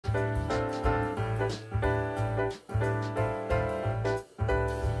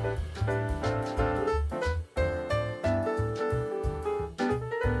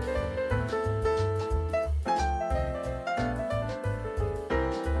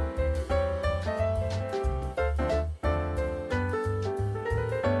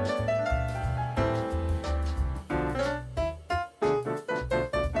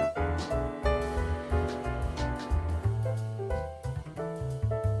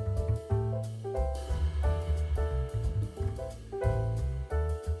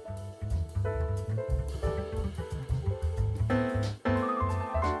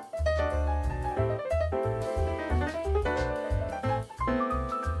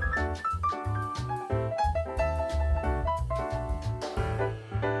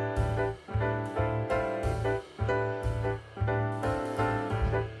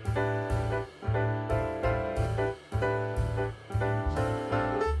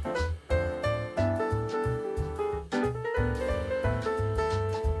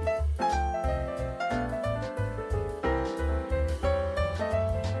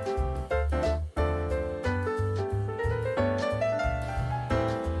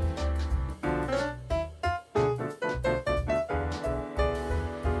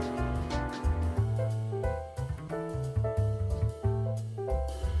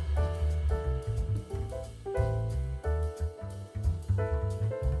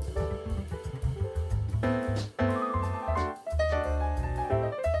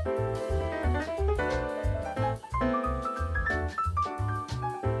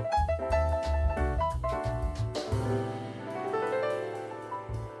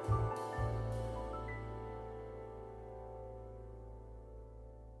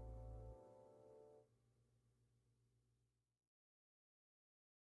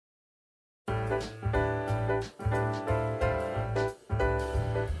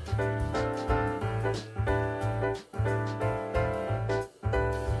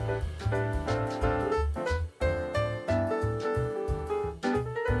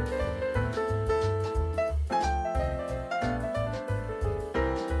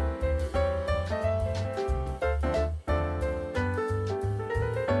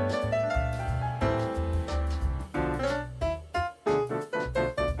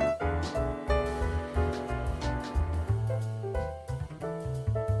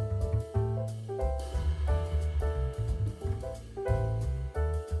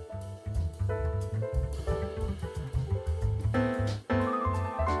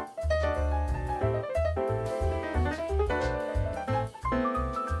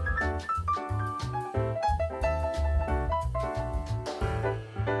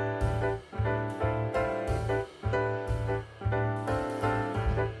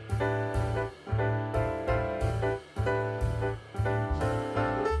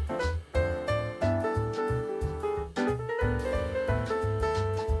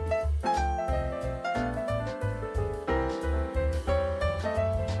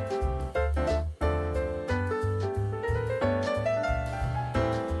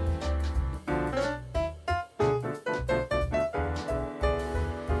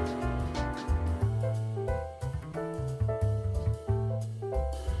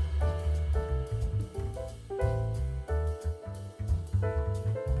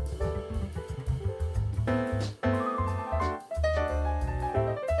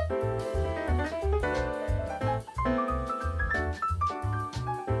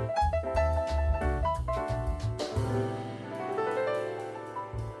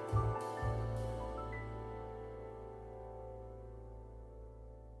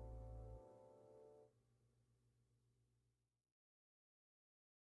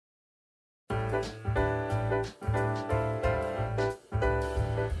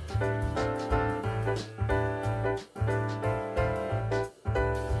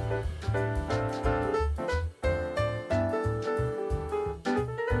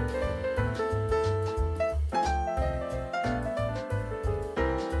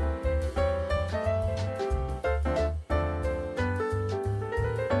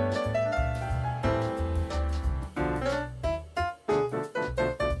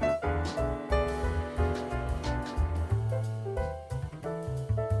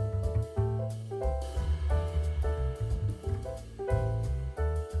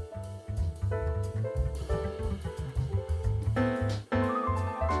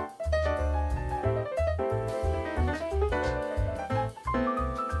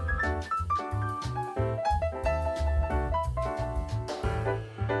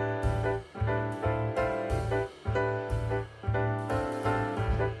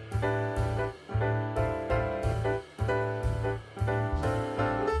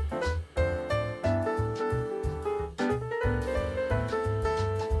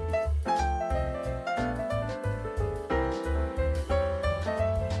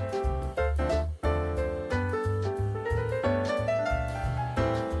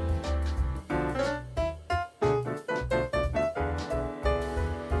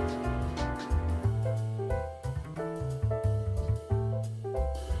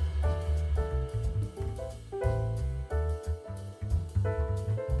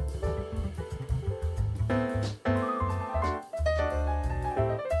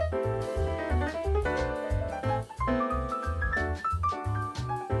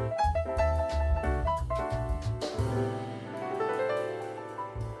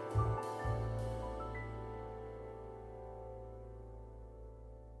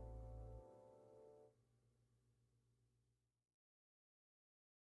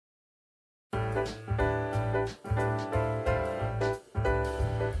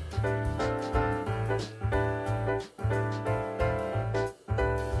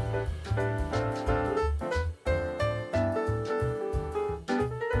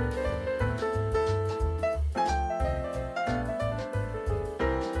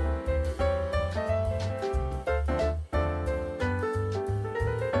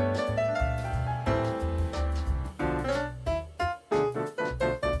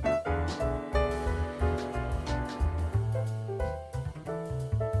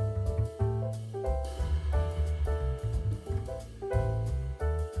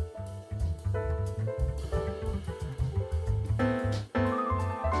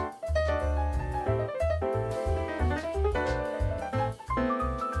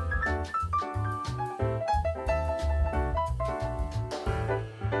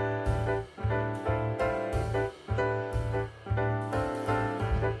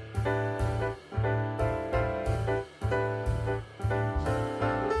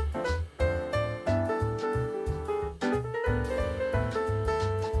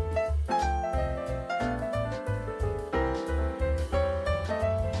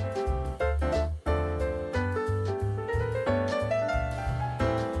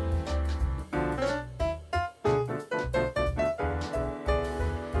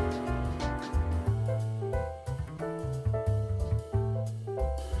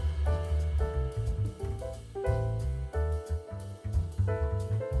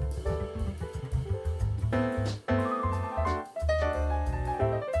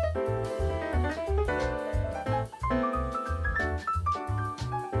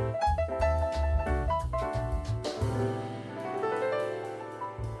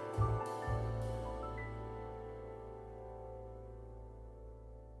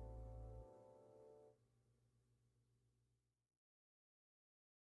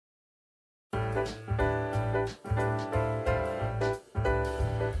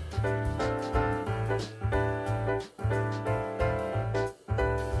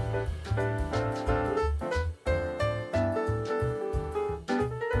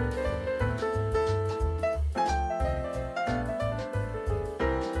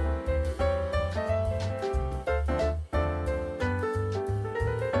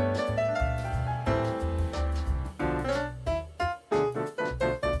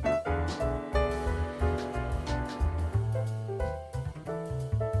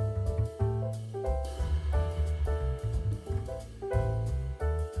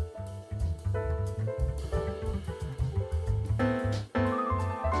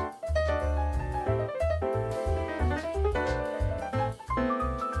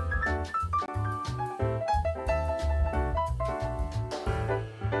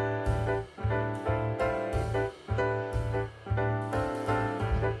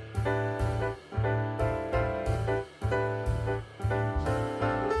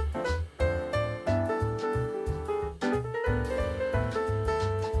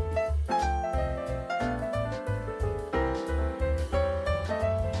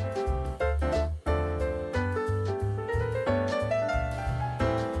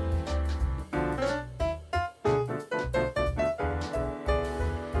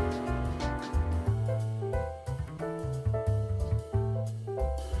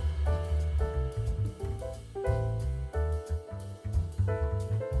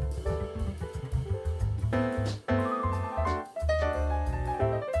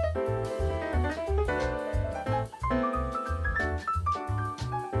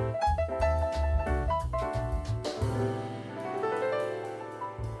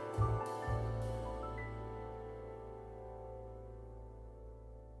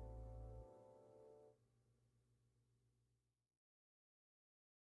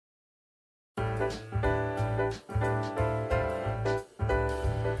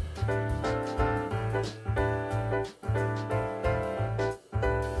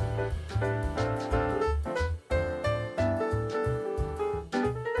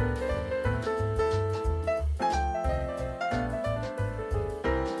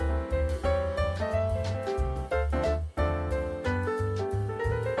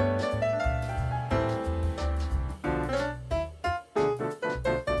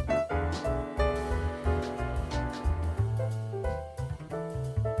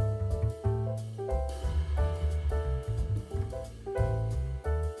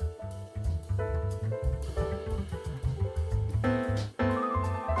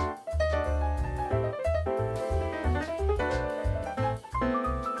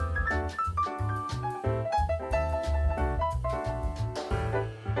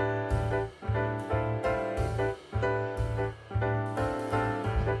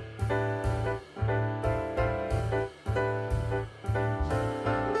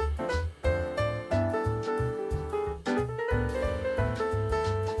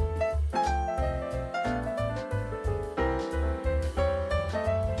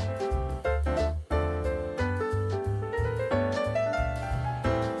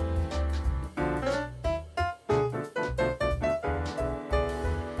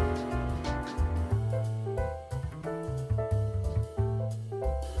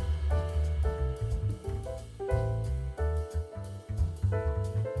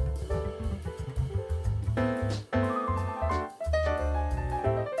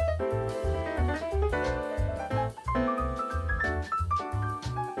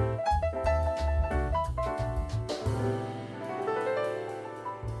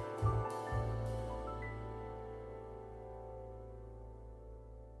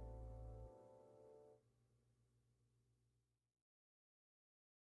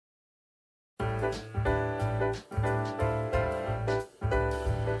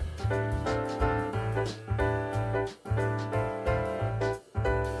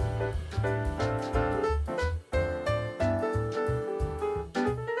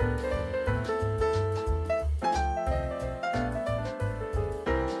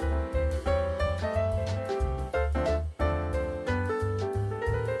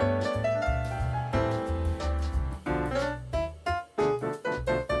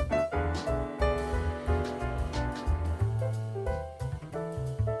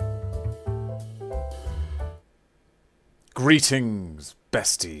Greetings,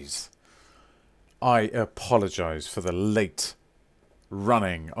 besties. I apologise for the late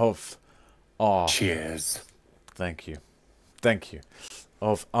running of our... Cheers. Thank you. Thank you.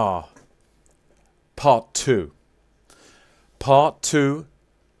 Of our part 2. Part 2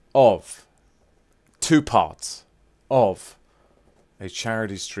 of 2 parts of a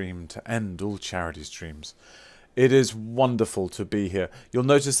charity stream to end all charity streams. It is wonderful to be here. You'll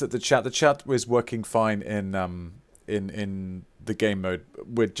notice that the chat is working fine in the game mode.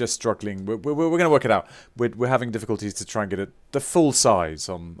 We're just struggling. We're going to work it out. We're having difficulties to try and get it the full size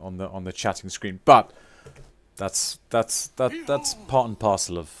on the chatting screen, but that's part and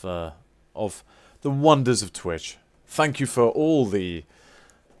parcel of the wonders of Twitch. Thank you for all the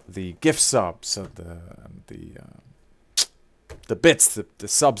gift subs and the bits, the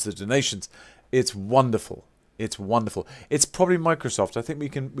subs, the donations. It's wonderful. It's wonderful. It's probably Microsoft. I think we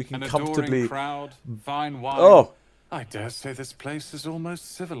can comfortably. Crowd, fine wine. Oh, I dare say this place is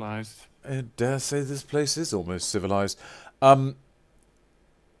almost civilized. I dare say this place is almost civilized. Welcome,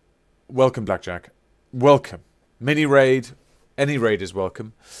 Blackjack. Welcome. Mini raid. Any raid is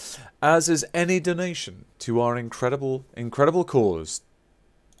welcome. As is any donation to our incredible cause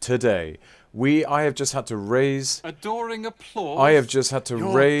today. I have just had to raise. Adoring applause. I have just had to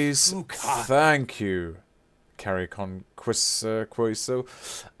raise. Fuka. Thank you, Carry Quiso.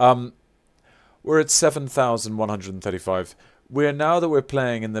 We're at 7,135. Now that we're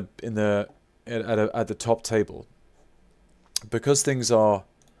playing at the top table, because things are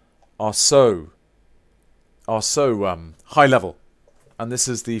so high level, and this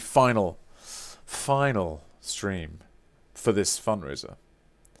is the final stream for this fundraiser.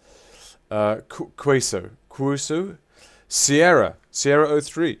 Quaso, Sierra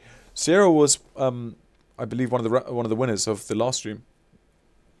 03. Sierra was I believe one of the winners of the last stream.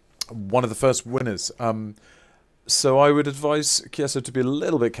 One of the first winners. So I would advise Kieso to be a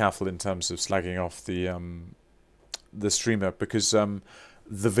little bit careful in terms of slagging off the streamer, because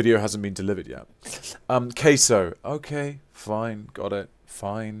the video hasn't been delivered yet. Queso, okay, fine, got it.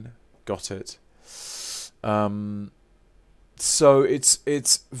 Fine, got it. So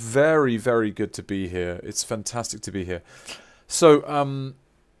it's very, very good to be here. It's fantastic to be here. So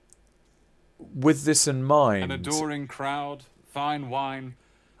with this in mind, An adoring crowd, fine wine.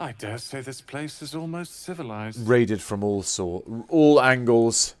 I dare say this place is almost civilized. Raided from all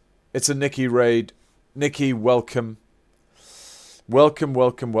angles. It's a Nikki raid. Nikki, welcome. Welcome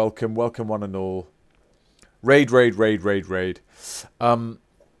one and all. Raid.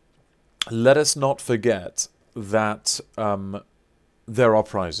 Let us not forget that there are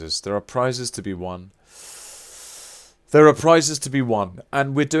prizes. There are prizes to be won. There are prizes to be won.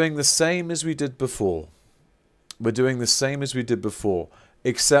 And we're doing the same as we did before.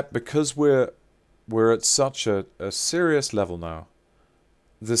 Except because we're at such a serious level now,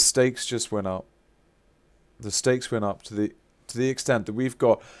 the stakes just went up. The stakes went up to the extent that we've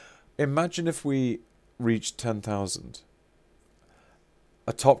got. Imagine if we reached 10,000.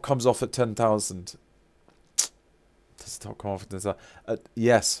 A top comes off at 10,000. Does the top come off at 10,000?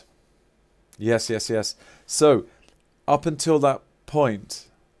 Yes. So up until that point,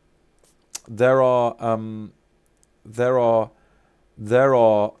 there are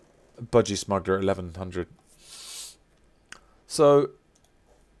Budgie Smuggler 1100. So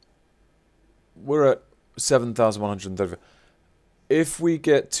we're at 7,130. If we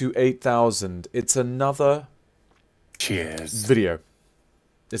get to 8,000, it's another video.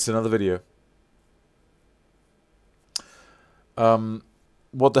 It's another video.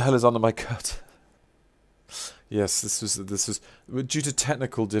 What the hell is under my cut? Yes, this was due to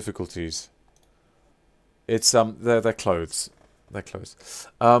technical difficulties. It's they're clothes. They're clothes.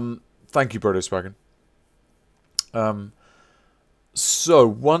 Thank you, Brodoswagon. So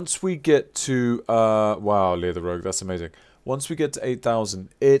once we get to wow, Lear the Rogue, that's amazing. Once we get to 8,000,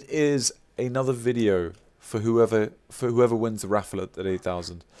 it is another video for whoever wins the raffle at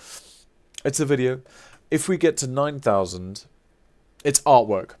 8,000. It's a video. If we get to 9,000, it's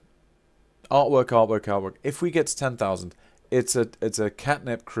artwork. Artwork. If we get to 10,000, it's a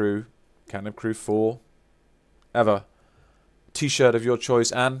Catnip Crew 4 ever t-shirt of your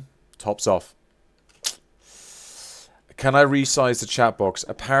choice and tops off. Can I resize the chat box?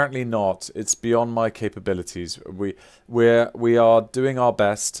 Apparently not. It's beyond my capabilities. We are doing our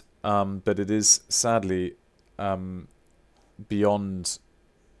best, but it is sadly beyond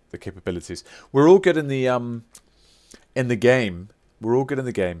the capabilities. We're all good in the game. We're all good in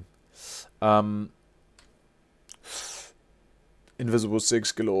the game. Invisible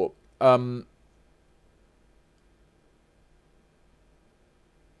Sigs galore.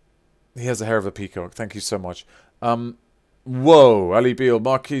 He has the hair of a peacock. Thank you so much. Whoa, Ali Beale,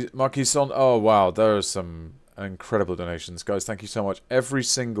 Marquison. Oh, wow. There are some incredible donations. Guys, thank you so much. Every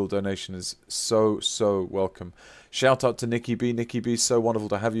single donation is so welcome. Shout out to Nikki B. Nikki B, so wonderful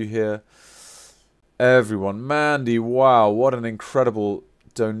to have you here. Everyone. Mandy, wow. What an incredible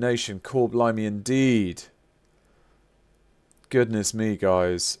donation. Core blimey indeed. goodness me,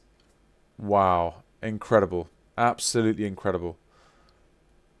 guys. Wow. Incredible. Absolutely incredible.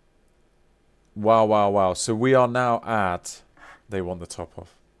 Wow, wow, wow. So we are now at... They want the top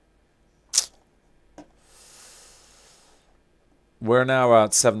off. We're now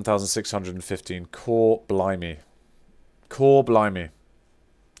at 7,615. Core blimey. Core blimey.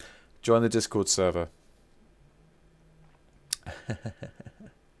 Join the Discord server.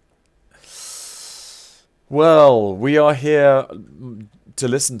 Well, we are here to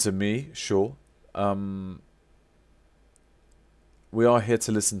listen to me, sure. We are here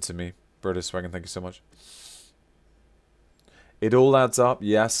to listen to me. British Wagon, thank you so much. It all adds up,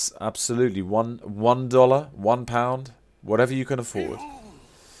 yes, absolutely. $1, £1, whatever you can afford.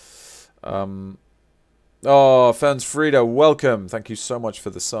 Oh, Ferns Frida, welcome. Thank you so much for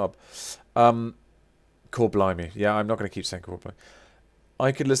the sub. Core blimey. Yeah, I'm not going to keep saying core blimey.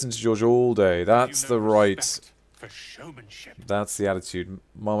 I could listen to George all day. That's the right... For showmanship. That's the attitude.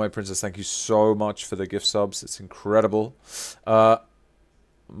 Marmite Princess, thank you so much for the gift subs. It's incredible.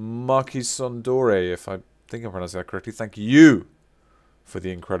 Marquis Sondore, if I think I'm pronouncing that correctly, thank you for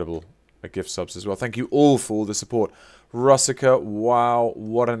the incredible gift subs as well. Thank you all for all the support. Russica, wow,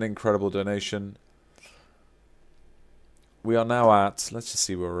 what an incredible donation. We are now at, let's just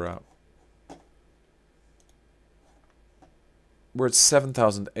see where we're at. We're at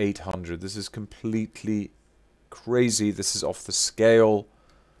 7,800. This is completely crazy. This is off the scale.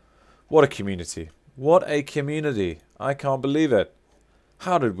 What a community. What a community. I can't believe it.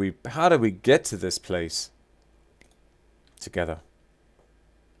 How did we get to this place? Together.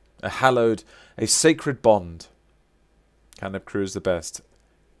 A hallowed, a sacred bond. Canop Crew is the best.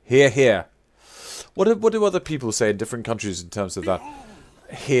 Hear, hear. What do other people say in different countries in terms of that?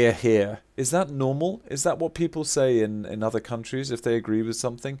 Hear, hear. Is that normal? Is that what people say in other countries if they agree with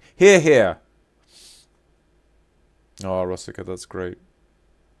something? Hear, hear. Oh, Russica, that's great.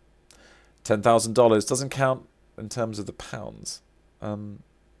 $10,000 doesn't count in terms of the pounds. Not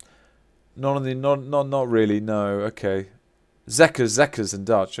really. No. Okay. Zekkers in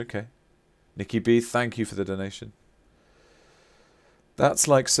Dutch. Okay. Nikki B, thank you for the donation. That's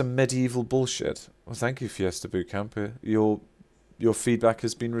like some medieval bullshit. Well, thank you, Fiesta Bootcamp. Your feedback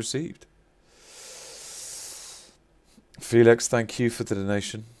has been received. Felix, thank you for the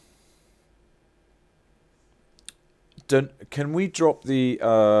donation. Can we drop the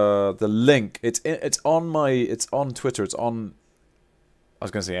link? It's on Twitter. It's on. I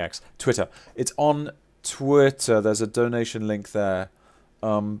was going to say X. Twitter. It's on Twitter. There's a donation link there.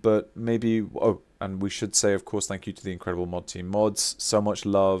 But maybe. Oh, and we should say, of course, thank you to the incredible mod team. Mods, so much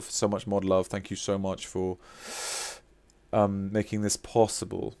love, so much mod love. Thank you so much for making this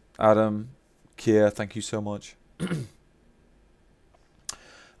possible. Adam, Kier, thank you so much.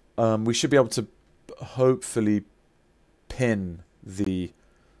 We should be able to hopefully pin the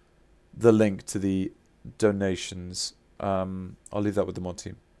link to the donations. I'll leave that with the mod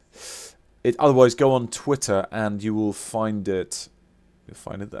team. Otherwise, go on Twitter and you will find it. You'll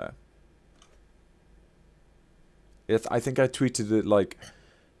find it there. I think I tweeted it like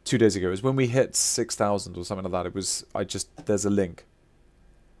 2 days ago. It was when we hit 6,000 or something like that. There's a link.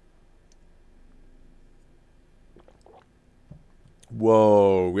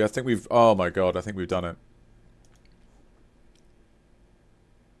 Whoa. Oh my God, I think we've done it.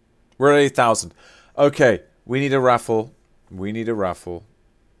 We're at 8,000. Okay, we need a raffle. We need a raffle.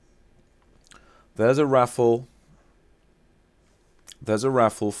 There's a raffle. There's a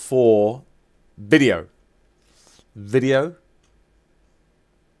raffle for video. Video.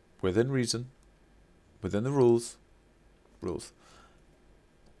 Within reason. Within the rules. Rules.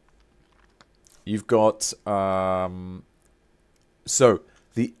 You've got so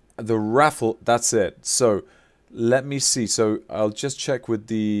the raffle, that's it. So let me see. So I'll just check with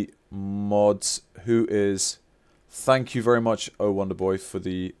the mods who is. Thank you very much, Oh Wonderboy, for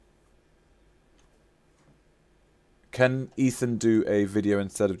the. Can Ethan do a video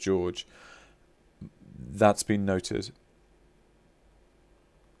instead of George? That's been noted.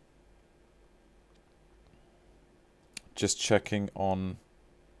 Just checking on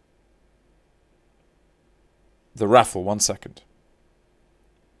the raffle. 1 second.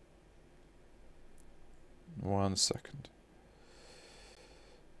 1 second.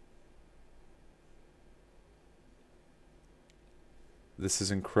 This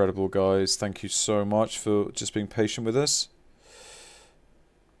is incredible, guys. Thank you so much for just being patient with us.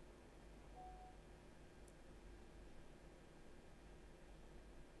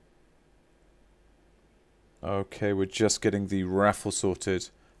 Okay, we're just getting the raffle sorted.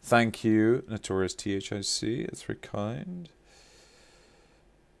 Thank you, Notorious THIC. That's very kind.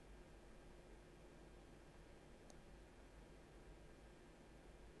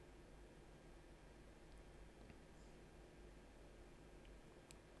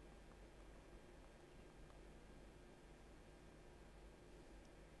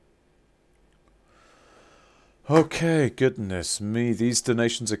 Okay, goodness me. These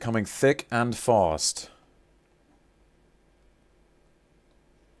donations are coming thick and fast.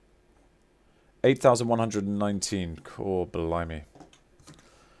 8,119. Core blimey.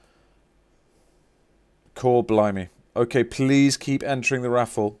 Core blimey. Okay, please keep entering the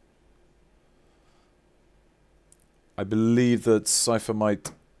raffle. I believe that Cypher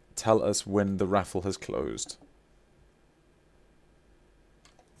might tell us when the raffle has closed.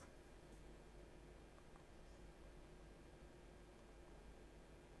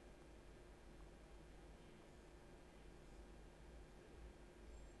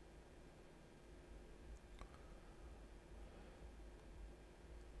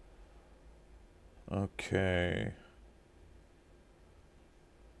 Okay.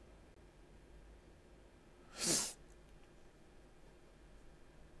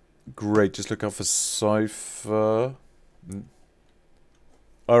 Great, just look out for Cypher.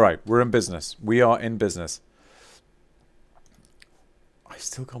 Alright, we're in business. We are in business. I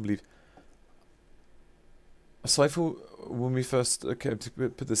still can't believe... Cypher, when we first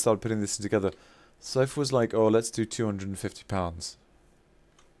started putting this together, Cypher was like, oh, let's do £250.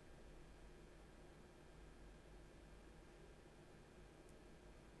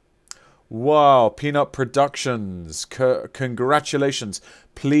 Wow, Peanut Productions. Congratulations.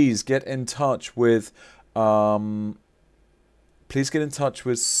 Please get in touch with Cypher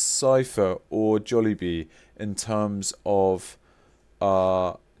or Jollibee in terms of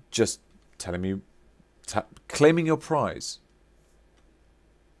just telling me claiming your prize.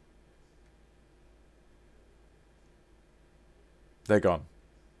 They're gone.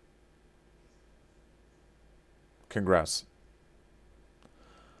 Congrats.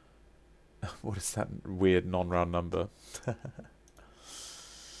 What is that weird non-round number?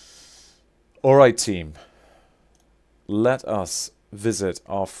 Alright, team. Let us visit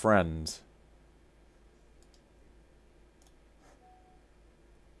our friend.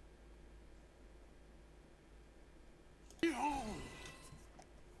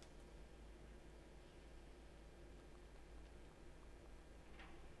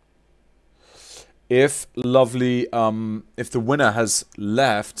 If lovely, if the winner has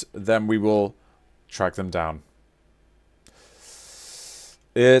left, then we will track them down.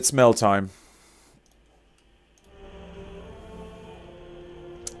 It's mail time.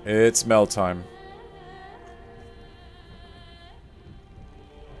 It's mail time.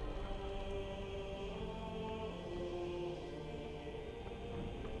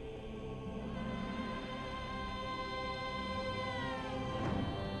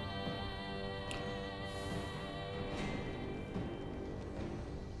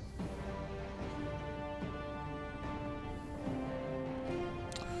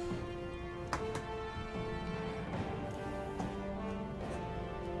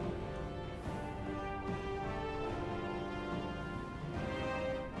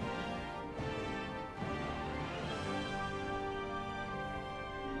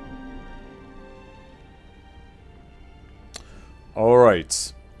 All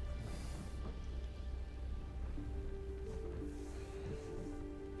right.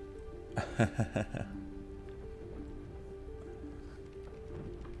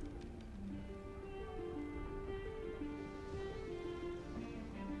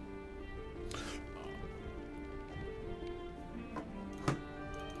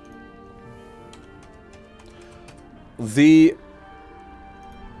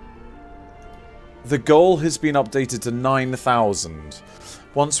 The goal has been updated to 9,000.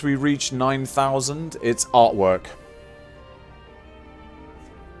 Once we reach 9,000, it's artwork.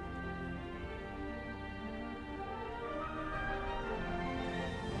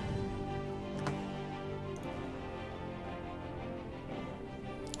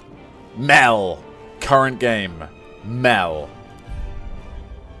 Mel. Current game. Mel.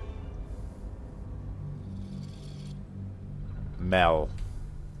 Mel.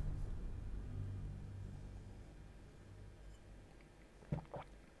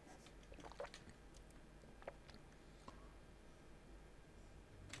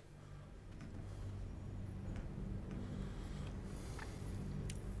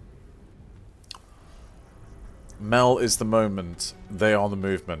 Mel is the moment. They are the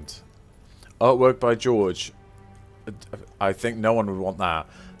movement. Artwork by George. I think no one would want that.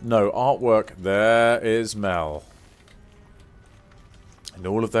 No, artwork. There is Mel. In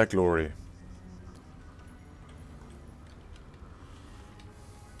all of their glory.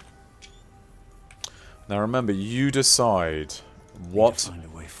 Now remember, you decide what find a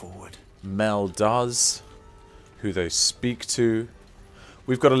way forward. Mel does, who they speak to.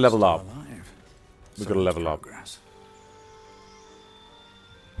 We've got to level up. We've got to level up.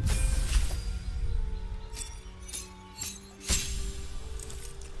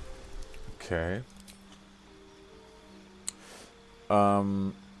 Okay.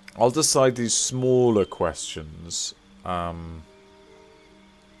 I'll decide these smaller questions.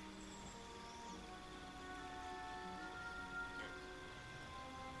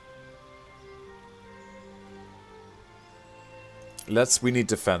 We need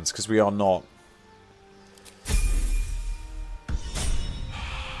defense, because we are not.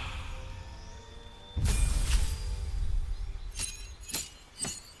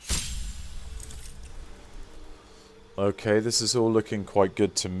 Okay, this is all looking quite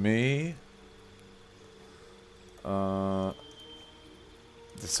good to me.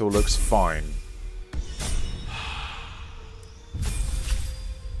 This all looks fine.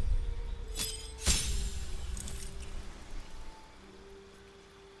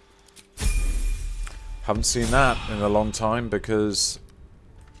 Haven't seen that in a long time because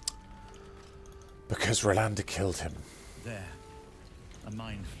Rolanda killed him. There, a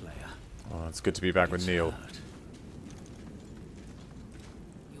mind flayer. Oh, it's good to be back with Neil.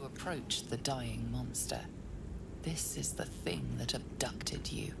 You approach the dying monster. This is the thing that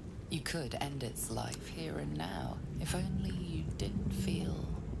abducted you. You could end its life here and now, if only you didn't feel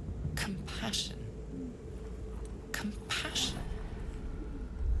compassion. Compassion.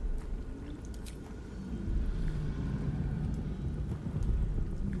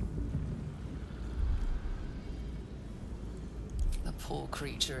 The poor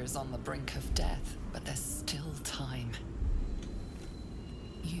creature is on the brink of death, but there's still time.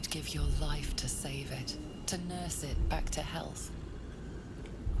 You'd give your life to save it, to nurse it back to health.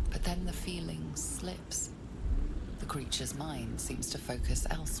 But then the feeling slips. The creature's mind seems to focus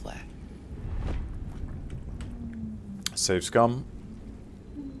elsewhere. Save scum.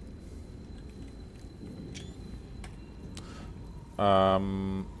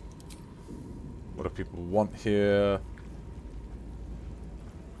 What do people want here?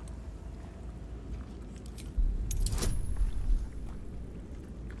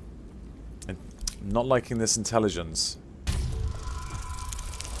 Not liking this intelligence.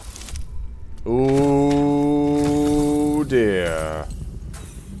 Oh dear.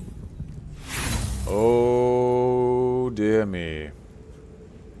 Oh dear me.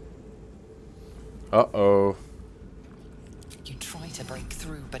 Uh-oh. You try to break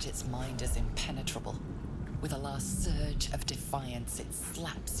through, but its mind is impenetrable. With a last surge of defiance, it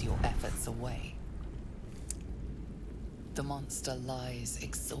slaps your efforts away. The monster lies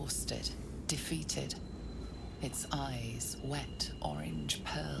exhausted, defeated. Its eyes, wet orange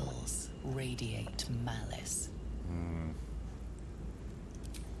pearls, radiate malice.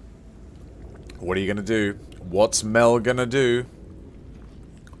 What are you gonna do? What's Mel gonna do?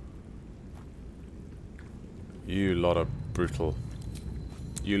 You lot of brutal.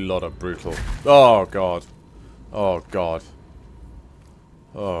 You lot of brutal. Oh god. Oh god.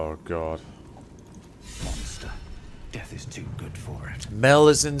 Oh god. Monster. Death is too good for it. Mel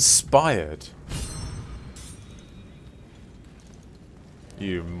is inspired.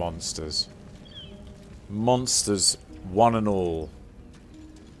 You monsters. Monsters, one and all.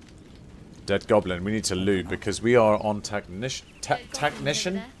 Dead Goblin, we need to loot because we are on technician.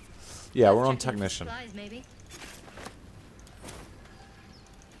 Technician? Yeah, we're on technician.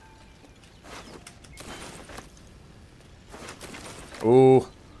 Ooh,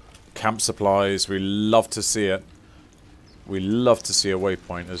 camp supplies. We love to see it. We love to see a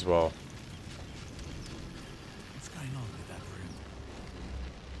waypoint as well. What's going on with that room?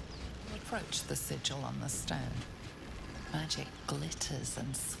 Approach the sigil on the stone. Magic glitters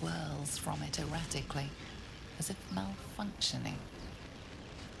and swirls from it erratically, as if malfunctioning.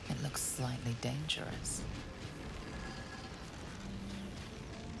 It looks slightly dangerous.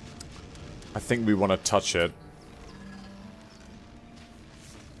 I think we want to touch it.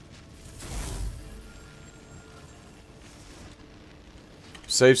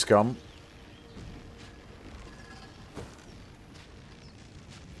 Save scum.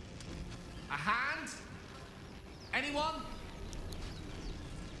 A hand? Anyone?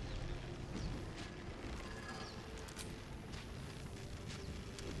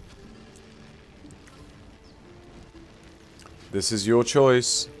 This is your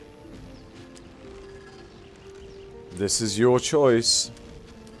choice. This is your choice.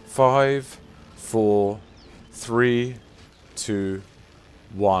 5, 4, 3, 2,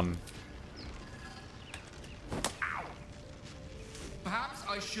 1. Perhaps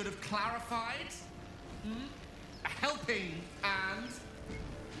I should have clarified? A helping hand?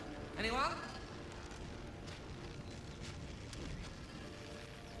 Anyone?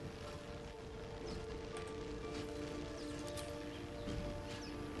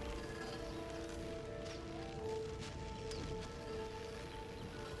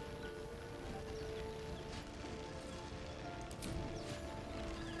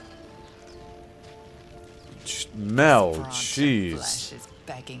 Mel, Branch of jeez. flesh is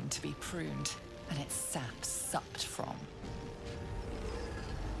begging to be pruned, and its sap sucked from.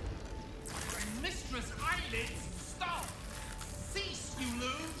 Mistress Eyelids, stop! Cease, you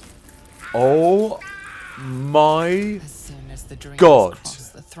loon! Oh my As soon as the dreams God. cross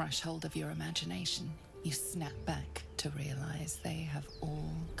the threshold of your imagination, you snap back to realize they have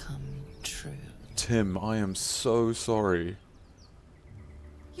all come true. Tim, I am so sorry.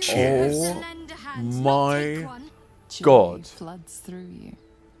 You Cheers. supposed to lend a hand, not My take one. Joy God. floods through you.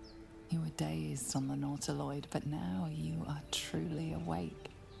 You were dazed on the Nautiloid, but now you are truly awake.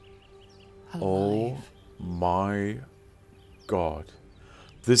 Alive. Oh my God.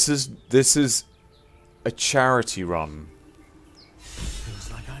 This is a charity run.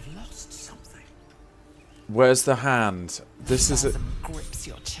 Feels like I've lost something. Where's the hand? This is a... Spasm grips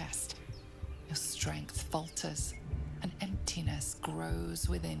your chest. Your strength falters. An emptiness grows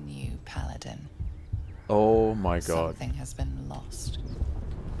within you, Paladin. Oh my God. Something has been lost.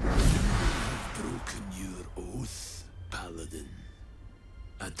 I've broken your oath, Paladin.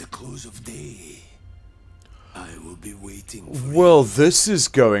 At the close of day, I will be waiting for Well, this is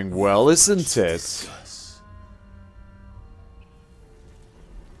going well, isn't you to it? discuss.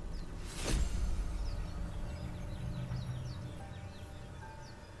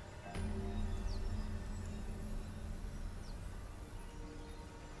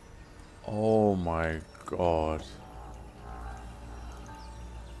 Oh my God.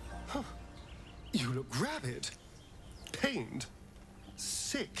 You look rabid, pained,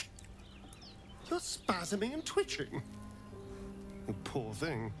 sick. You're spasming and twitching. You poor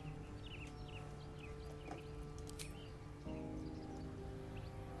thing.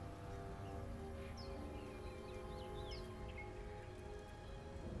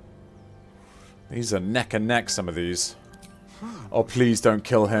 These are neck and neck, some of these. Oh, please don't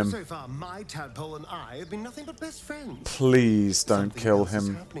kill him. So far, my tadpole and I have been nothing but best friends. Please don't Something kill else is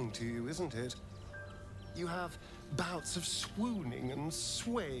him. happening to you, isn't it? You have bouts of swooning and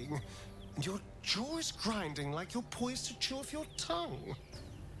swaying, and your jaw is grinding like you're poised to chew off your tongue.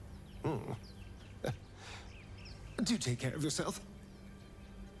 Do take care of yourself.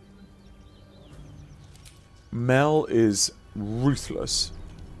 Mel is ruthless.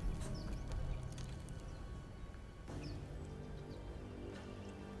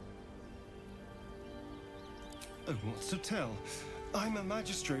 Oh, what's to tell? I'm a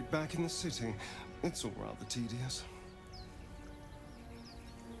magistrate back in the city. It's all rather tedious.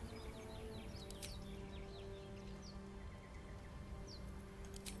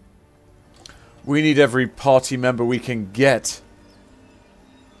 We need every party member we can get.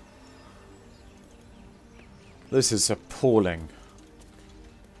 This is appalling.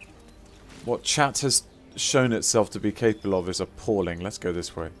 What chat has shown itself to be capable of is appalling. Let's go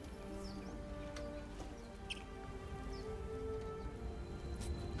this way.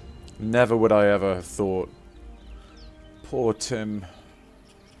 Never would I ever have thought. Poor Tim.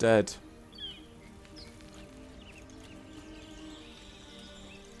 Dead.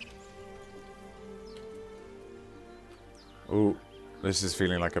 Ooh, this is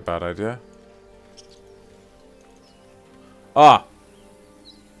feeling like a bad idea. Ah!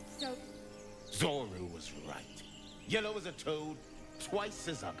 So, Zoru was right. Yellow as a toad, twice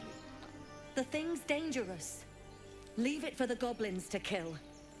as ugly. the thing's dangerous. Leave it for the goblins to kill.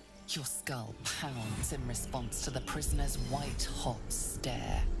 Your skull pounds in response to the prisoner's white-hot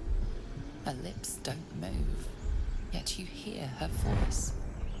stare. Her lips don't move, yet you hear her voice.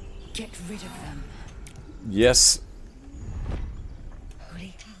 Get rid of them. Yes,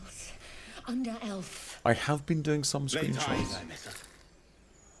 Holy elves. Under elf. I have been doing some Lay ties, screenshots. I miss her.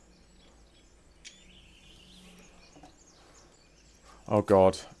 Oh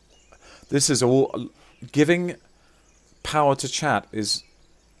god. This is all... Giving power to chat is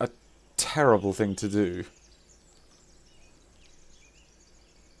a terrible thing to do.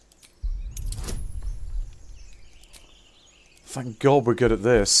 Thank god we're good at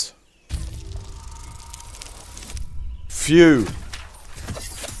this. Phew.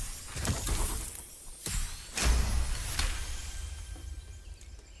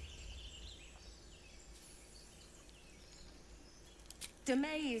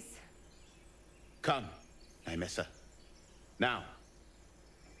 Demaze. Come, I miss her. Now.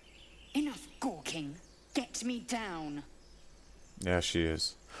 Enough gawking. Get me down. Yeah, she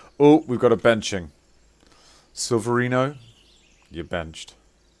is. Oh, we've got a benching. Silverino, you're benched.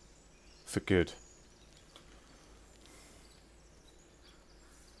 For good.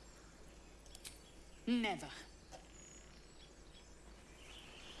 Never.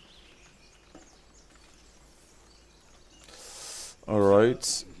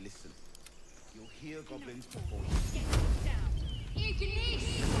 Alright. Listen. You'll your goblins before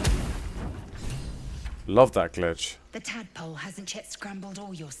Love that glitch. The tadpole hasn't yet scrambled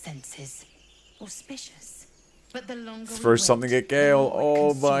all your senses. Auspicious. But the longer Throw we something wait, at Gale. the more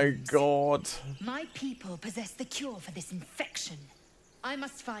Oh it my consumes. god. My people possess the cure for this infection. I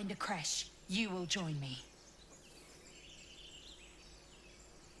must find a creche. You will join me.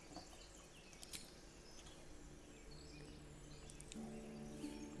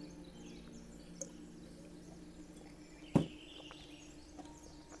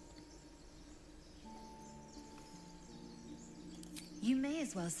 You may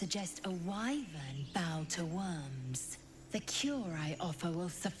as well suggest a wyvern bow to worms. The cure I offer will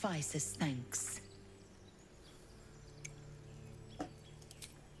suffice as thanks.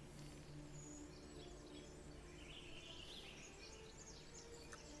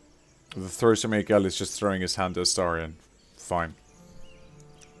 The throw to Miguel is just throwing his hand at Astarion. Fine.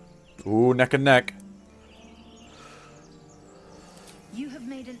 Ooh, neck and neck. You have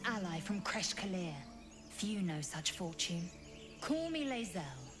made an ally from Kresh Kalir. Few know such fortune. Call me Lae'zel.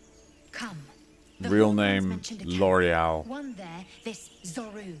 Come. The Real Hawkins name, mentioned a camp. L'Oreal. One there, this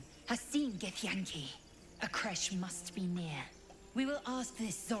Zoru, has seen Githyanki. A Kresh must be near. We will ask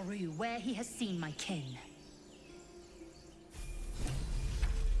this Zoru where he has seen my kin.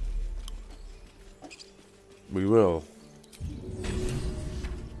 We will.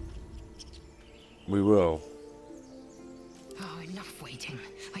 We will. Oh, enough waiting.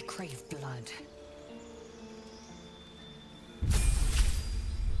 I crave blood.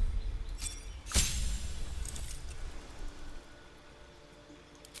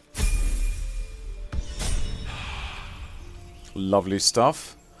 Lovely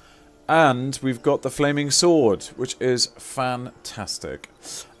stuff. And we've got the flaming sword, which is fantastic.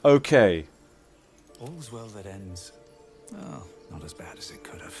 Okay. All's well that ends. Oh, not as bad as it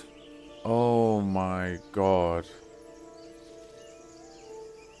could have. Oh my god.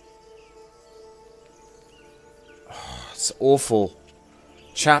 It's awful.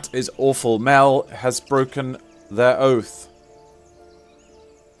 Chat is awful. Mel has broken their oath.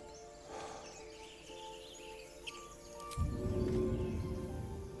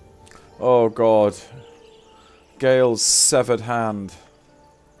 Oh god. Gale's severed hand.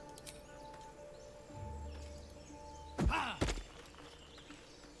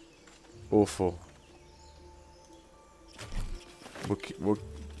 Awful.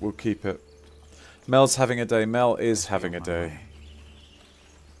 We'll keep it. Mel's having a day. Mel is having a day.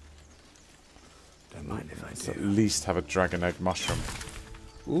 Don't mind if I Let's do. at least have a dragon egg mushroom.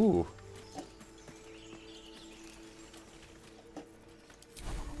 Ooh.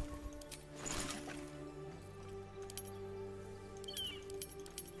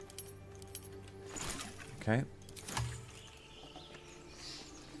 Okay.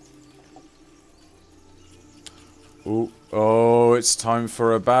 Ooh. Oh, it's time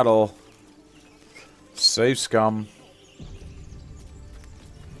for a battle. Save scum.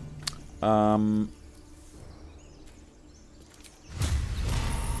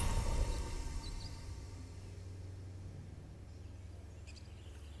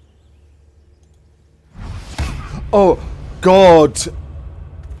 Oh, God.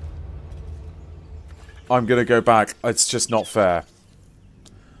 I'm gonna go back. It's just not fair.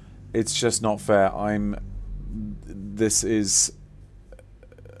 It's just not fair. This is...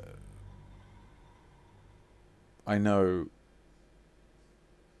 I know.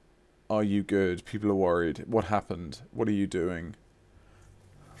 Are you good? People are worried. What happened? What are you doing?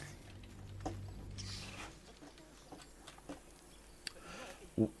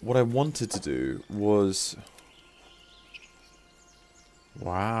 What I wanted to do was...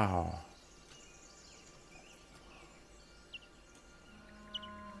 Wow.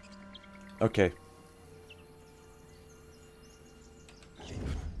 Okay.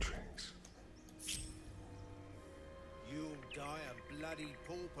 You'll die a bloody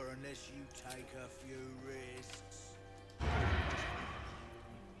pauper unless you take a few risks.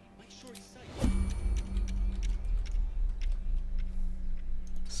 Make sure he's safe.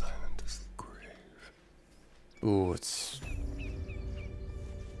 Silent as the grave. Ooh, it's...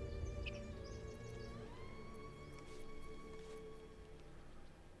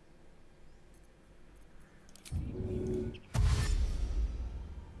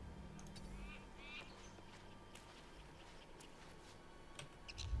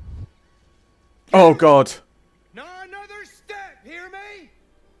 Oh, God. Not another step, hear me?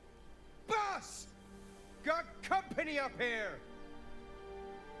 Boss! Got company up here!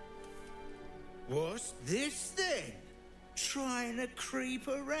 What's this then? Trying to creep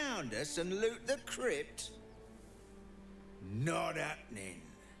around us and loot the crypt? Not happening.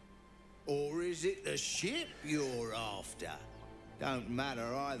 Or is it the ship you're after? Don't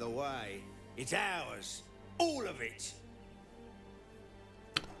matter either way. It's ours. All of it.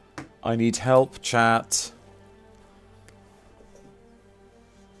 I need help, chat.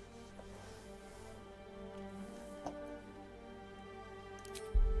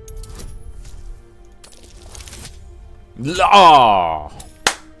 La!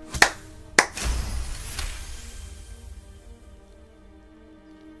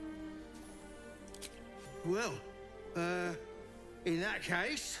 Well, in that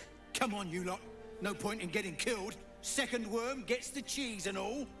case, come on, you lot. No point in getting killed. Second worm gets the cheese and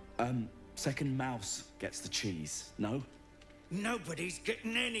all. Second mouse gets the cheese, no? Nobody's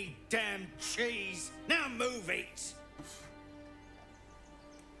getting any damn cheese. Now move it.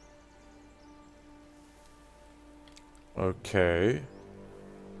 Okay.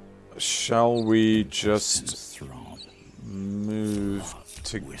 Shall we just move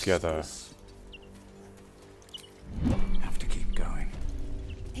together? Have to keep going.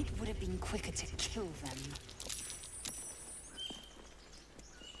 It would have been quicker to kill them.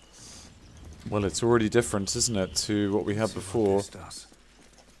 Well, it's already different, isn't it, to what we had before?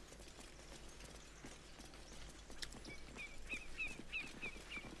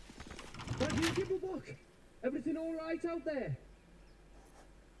 Everything all right out there?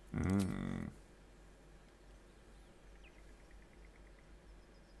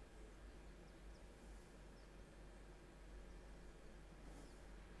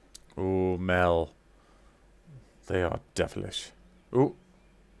 Oh, Mel. They are devilish. Oh.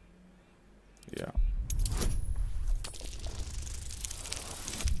 Yeah.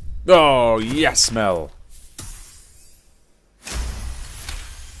 Oh, yes, Mel.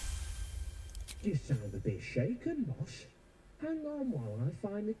 You sound a bit shaken, boss. Hang on while I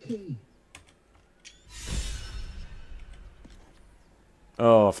find the key.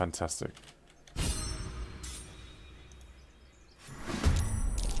 Oh, fantastic.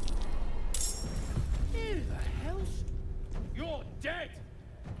 Who the hell's... You're dead!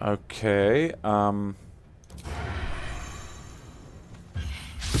 Okay,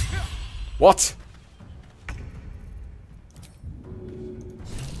 What?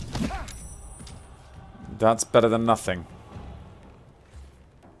 That's better than nothing.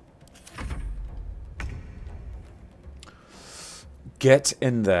 Get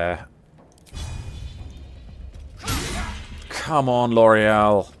in there. Come on,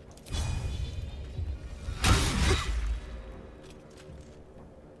 L'Oreal.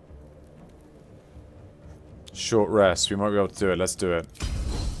 Short rest. We might be able to do it. Let's do it.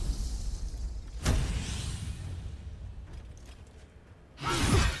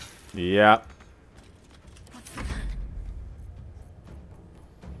 Yeah.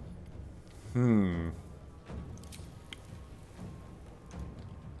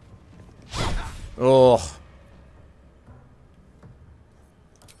 Oh.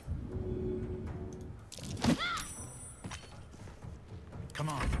 Come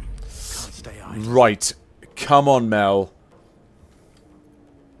on. Can't stay idle. Right. Come on, Mel.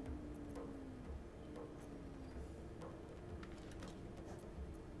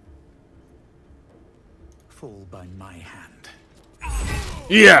 Fall by my hand.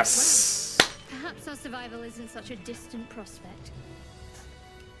 Yes! Perhaps our survival isn't such a distant prospect.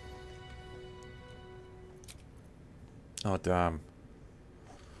 Oh, damn.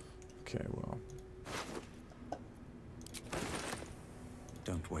 Okay, well.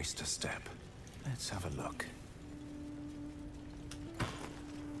 Don't waste a step. Let's have a look.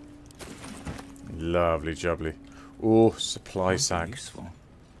 Lovely jubbly. Oh, supply sack. Useful.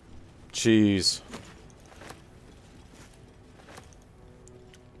 Cheese.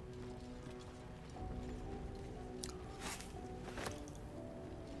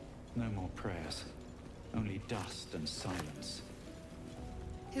 No more prayers. Only dust and silence.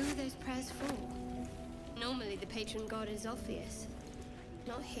 Who are those prayers for? Normally the patron god is Orpheus.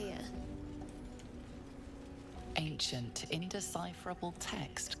 Not here. Ancient, indecipherable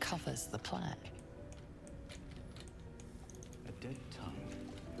text covers the plaque. A dead tongue.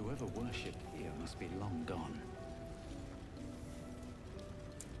 Whoever worshipped here must be long gone.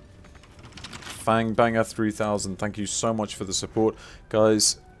 Fangbanger 3000, thank you so much for the support.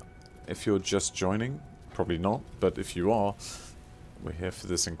 Guys, if you're just joining, probably not, but if you are, we're here for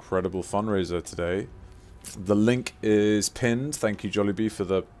this incredible fundraiser today. The link is pinned. Thank you, Jollibee, for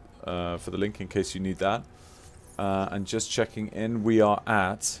the link in case you need that. And just checking in, we are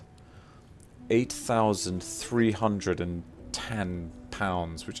at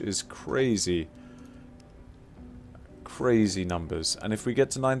 £8,310, which is crazy. Crazy numbers. And if we get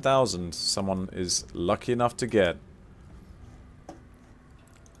to 9,000, someone is lucky enough to get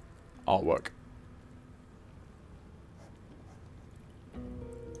artwork.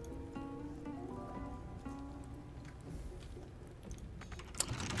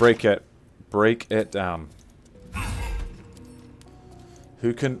 Break it. Break it down.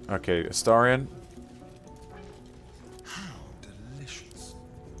 Who can... Okay, Astarion. How delicious.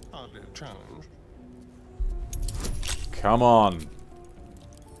 Hardly a challenge. Come on.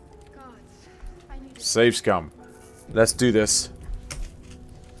 Save scum. Let's do this.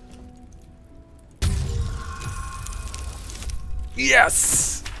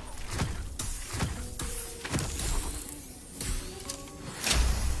 Yes!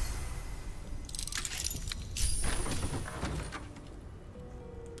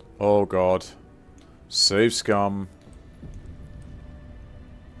 Oh god. Save scum.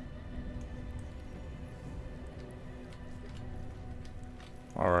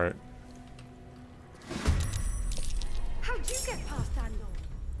 Alright. How'd you get past that door?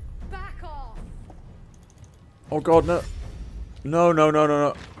 Back off! Oh god, no. No, no, no, no,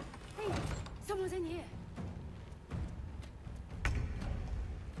 no. Hey, someone's in here.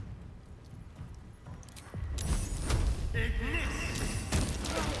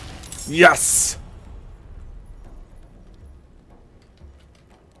 Yes!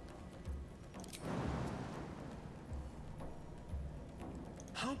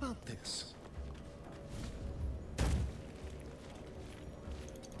 How about this?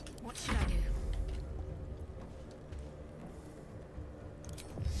 What should I do?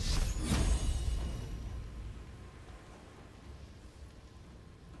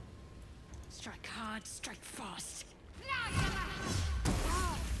 Strike hard, strike fast.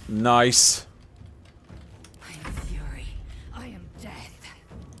 Nice. I am fury. I am death.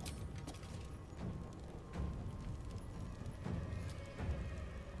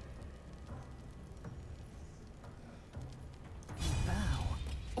 You bow,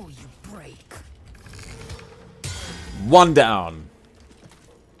 or you break. One down.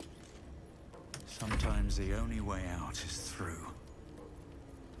 Sometimes the only way out is through.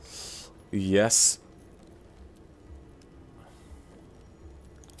 Yes.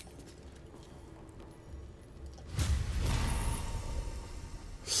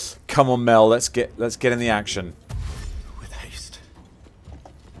 Come on, Mel. Let's get in the action. With haste.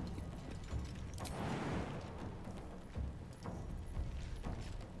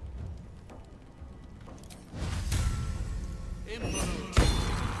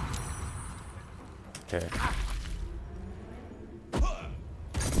 Okay.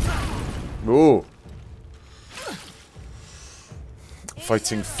 Ooh.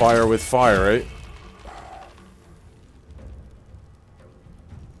 Fighting fire with fire, eh?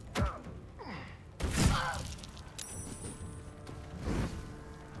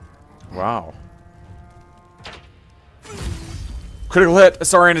 Wow. Critical hit.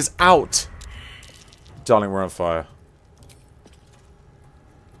 Astarion is out. Darling, we're on fire.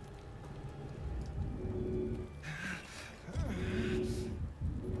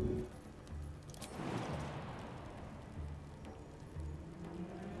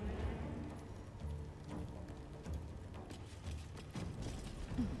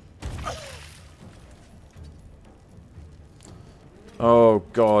 Oh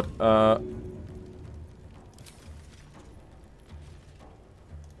god,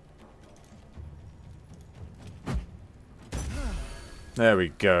 there we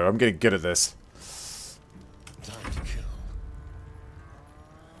go. I'm getting good at this. Time to kill.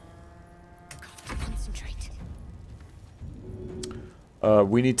 Got to concentrate.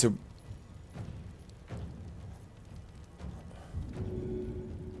 We need to...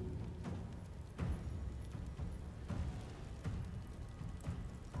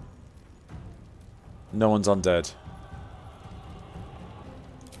 No one's undead.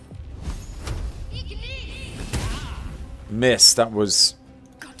 Miss, that was...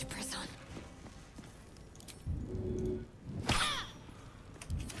 Got to press on.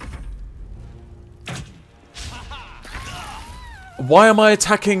 Why am I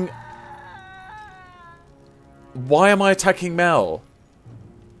attacking... Why am I attacking Mel?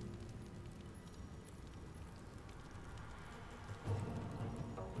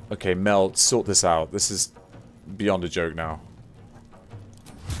 Okay, Mel, sort this out. This is beyond a joke now.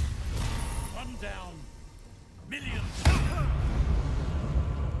 Run down. Millions.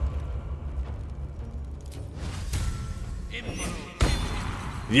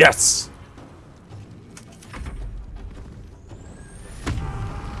 Yes!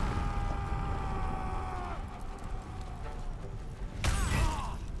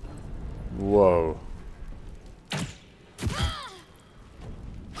 Whoa.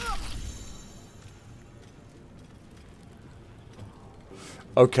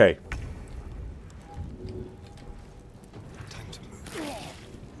 Okay.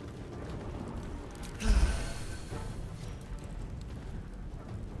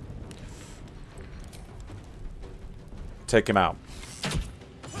 Take him out.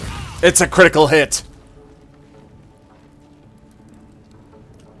 It's a critical hit!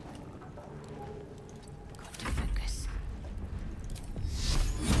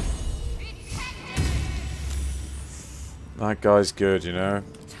 That guy's good, you know.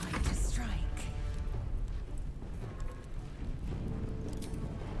 Time to strike.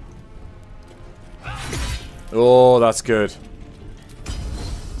 Oh, that's good.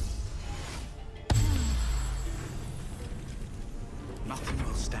 Nothing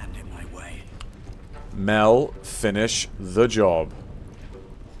will stand in my way. Mel, finish the job.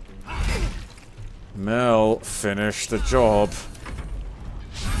 Mel, finish the job.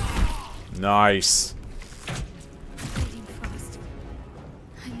 Nice. Bleeding fast.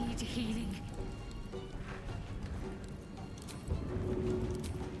 I need healing.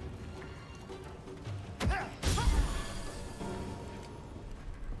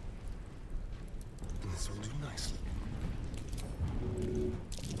 This will do nicely.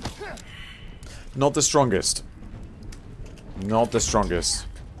 Not the strongest. Not the strongest.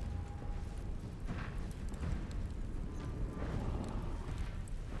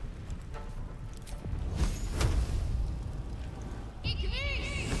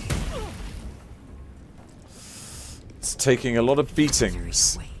 It's taking a lot of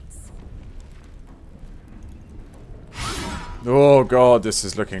beatings. Oh god, this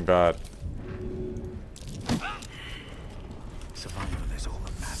is looking bad. Survival is all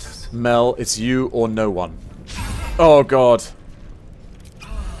that matters. Mel, it's you or no one. Oh god.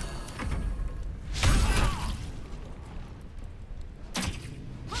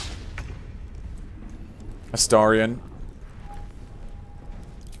 Astarion.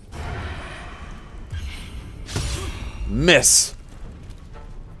 Miss.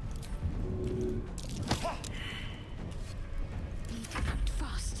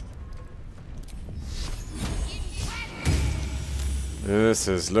 Fast. This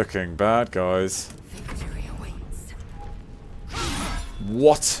is looking bad, guys. Victory awaits.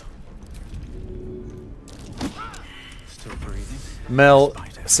 What? Still breathing. Mel,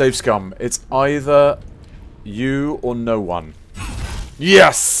 save scum. It's either you or no one.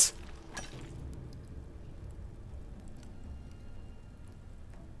 Yes!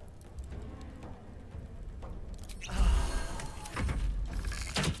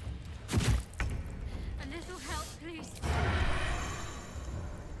 A little help, please.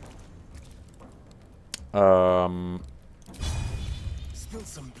 Spill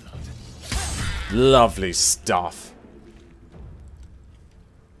some blood. Lovely stuff.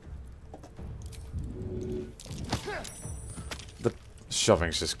 The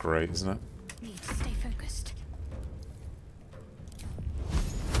shoving's just great, isn't it? Need to stay focused.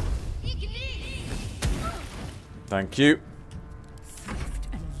 Thank you. Swift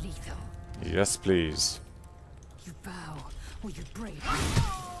and lethal. Yes, please. You bow or you break.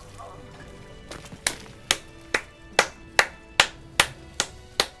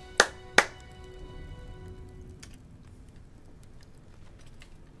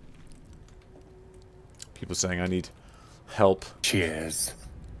 People saying I need help. Cheers.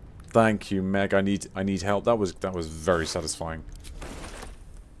 Thank you, Meg. I need help. That was very satisfying.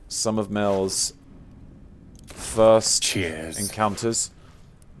 Some of Mel's first Cheers. encounters.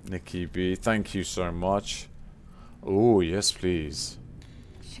 Nikki B, thank you so much. Oh, yes, please.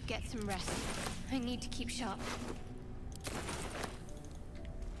 Should get some rest. I need to keep sharp.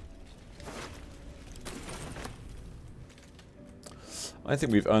 I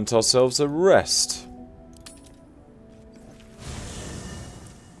think we've earned ourselves a rest.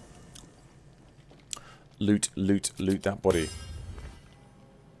 Loot, loot, loot that body.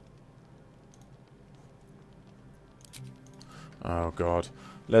 Oh god.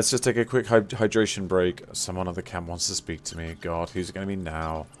 Let's just take a quick hydration break. Someone at the camp wants to speak to me. God, who's it going to be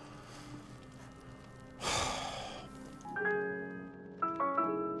now?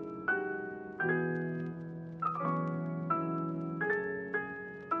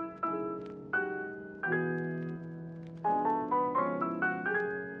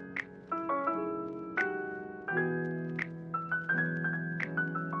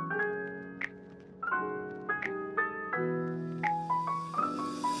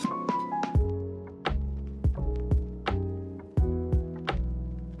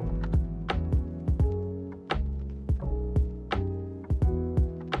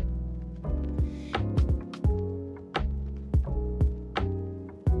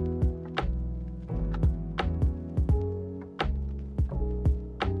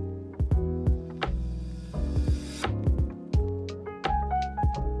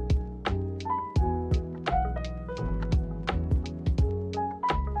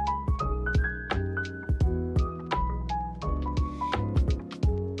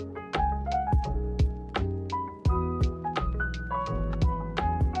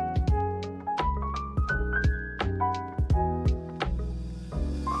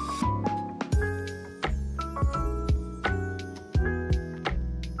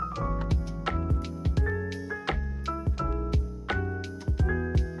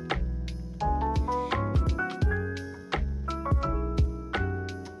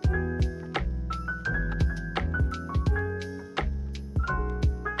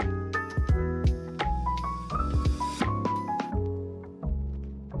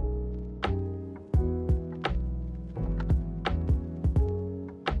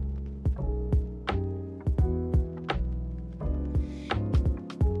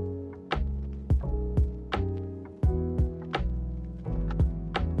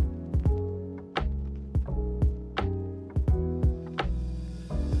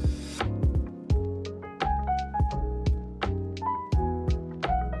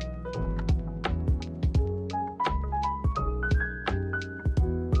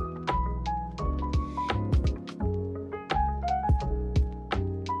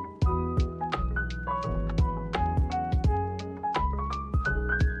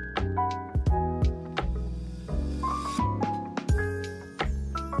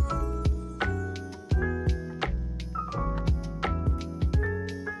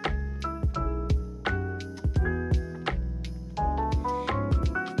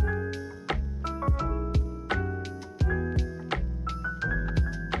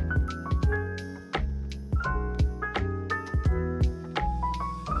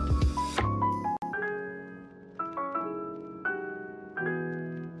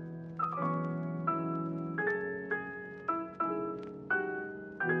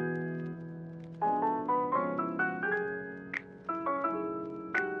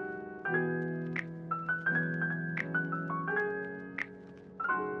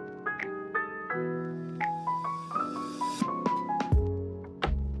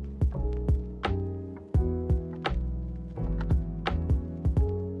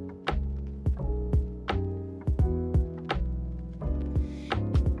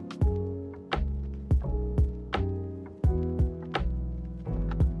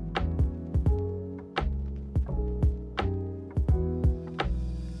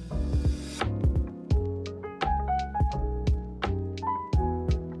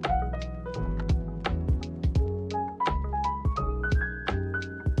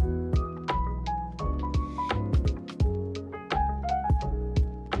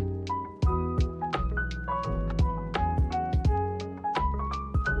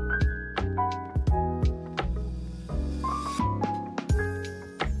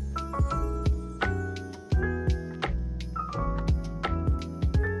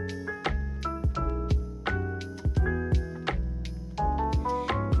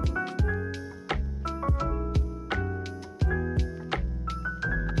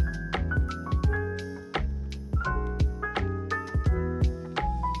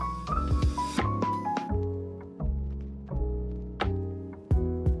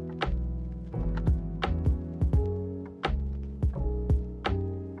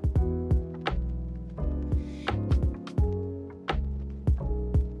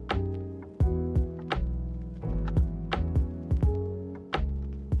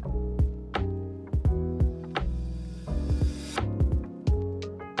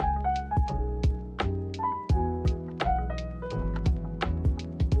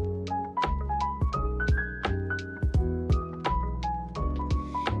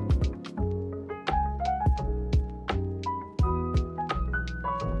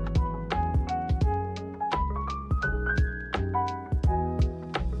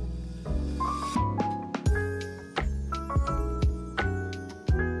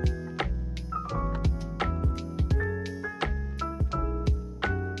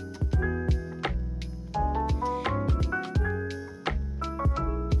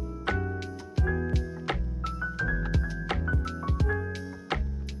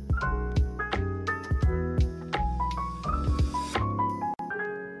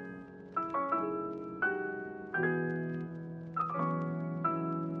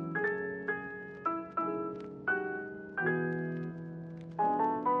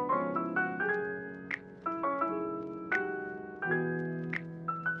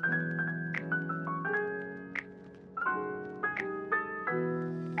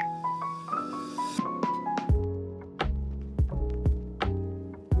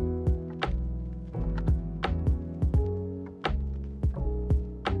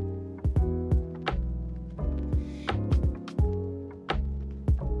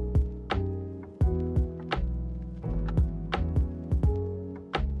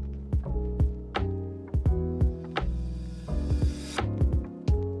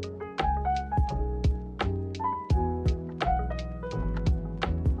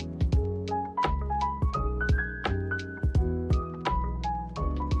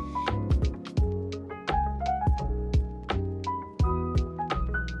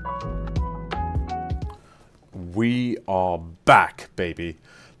 We are back, baby.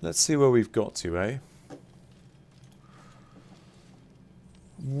 Let's see where we've got to, eh?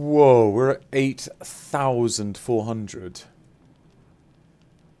 Whoa, we're at 8,400.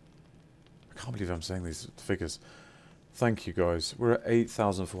 I can't believe I'm saying these figures. Thank you, guys. We're at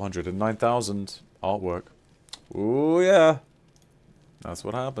 8,400 and 9,000 artwork. Oh, yeah. That's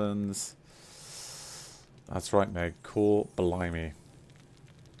what happens. That's right, Meg. Core blimey.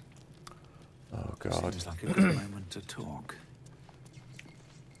 Oh, God. Seems like a good moment to talk.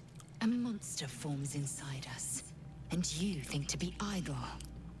 A monster forms inside us, and you think to be idle.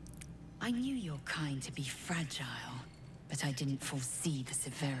 I knew your kind to be fragile, but I didn't foresee the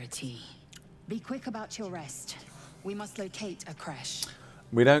severity. Be quick about your rest. We must locate a crash.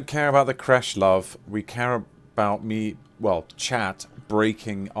 We don't care about the crash, love. We care about me, well, chat,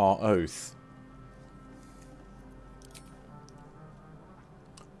 breaking our oath.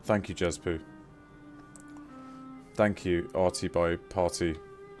 Thank you, Jezpoo. Thank you, Art by Party.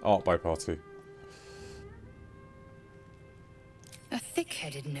 A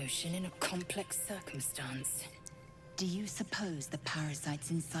thick-headed notion in a complex circumstance. Do you suppose the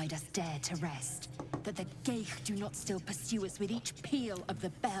parasites inside us dare to rest? That the Geich do not still pursue us with each peal of the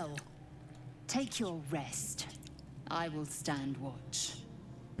bell? Take your rest. I will stand watch.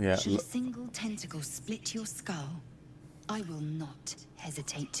 Yeah. Should a single tentacle split your skull, I will not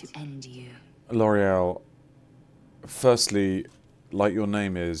hesitate to end you. L'Oreal, firstly, like your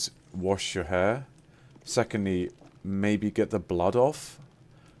name is, wash your hair. Secondly, maybe get the blood off.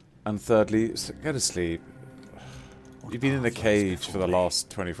 And thirdly, go to sleep. You've been in a cage for the last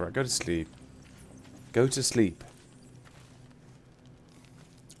 24 hours. Go to sleep. Go to sleep.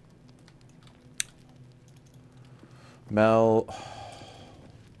 Mel.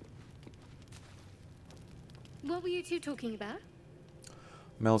 What were you two talking about?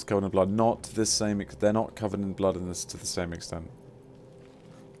 Mel's covered in blood. Not to the same. They're not covered in blood in this to the same extent.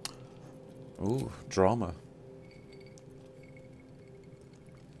 Ooh, drama.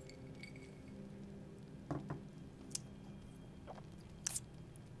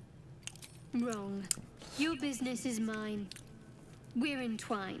 Wrong. Your business is mine. We're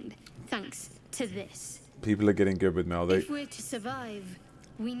entwined, thanks to this. People are getting good with Mel. If we're to survive,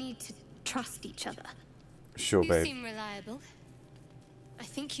 we need to trust each other. Sure, You babe. seem reliable. I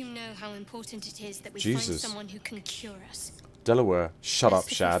think you know how important it is that we Jesus. find someone who can cure us. Delaware. Shut up, Best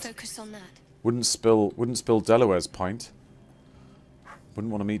if we Shad. focus on that. Wouldn't spill Delaware's pint.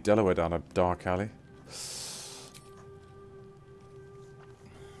 Wouldn't want to meet Delaware down a dark alley.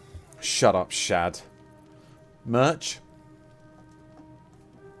 Shut up, Shad. Merch?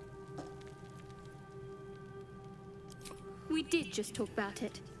 We did just talk about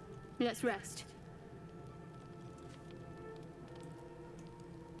it. Let's rest.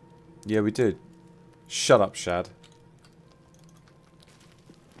 Yeah, we did. Shut up, Shad.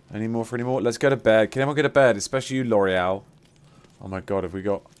 Any more for any more? Let's go to bed. Can everyone go to bed? Especially you, L'Oreal. Oh my god, have we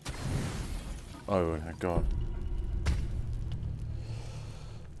got... Oh my god.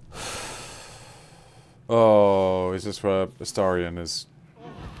 Oh, is this where Astarion is...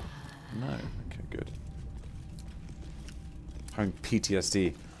 No. Okay, good. Having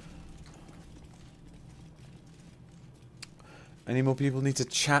PTSD. Any more people need to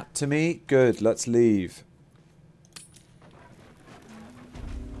chat to me? Good, let's leave.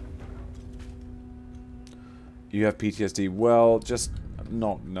 You have PTSD. Well, just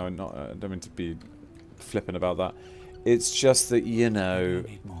not. No, not. I don't mean to be flippant about that. It's just that you know.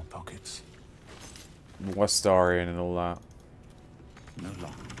 Need more pockets. Westarian and all that. No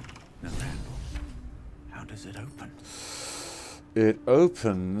lock. No handle. How does it open? It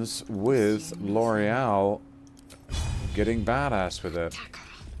opens with L'Oreal getting badass with it.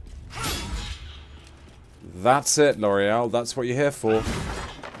 That's it, L'Oreal. That's what you're here for.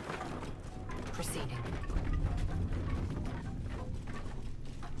 Proceeding.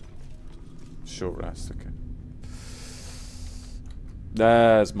 Short rest, okay.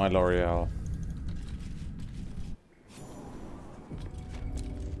 There's my L'Oreal.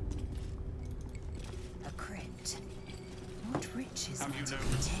 A crypt. What riches Have you might no it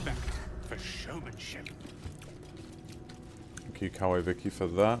contain? respect for showmanship? Thank you, Kawaii Vicky, for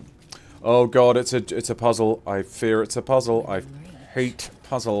that. Oh god, it's a puzzle. I fear it's a puzzle. I hate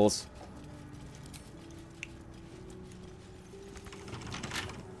puzzles.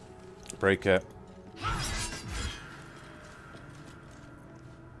 Break it.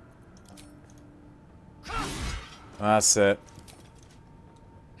 That's it.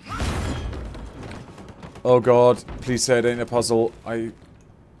 Oh god, please say it ain't a puzzle. I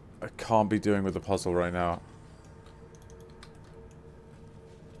can't be doing with the puzzle right now.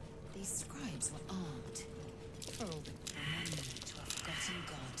 These scribes were armed.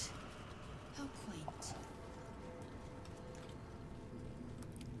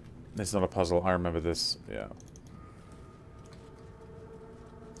 It's not a puzzle. I remember this. Yeah.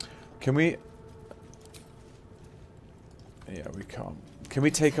 Can we... Yeah, we can't. Can we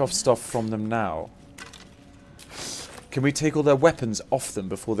take off stuff from them now? Can we take all their weapons off them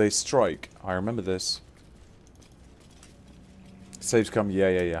before they strike? I remember this. Saves come. Yeah,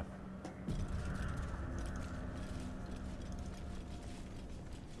 yeah, yeah.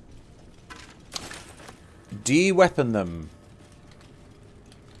 De-weapon them.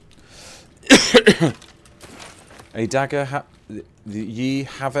 A dagger ye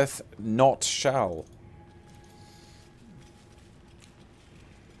haveth not shall.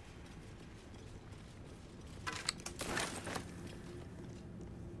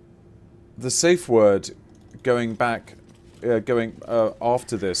 The safe word going back,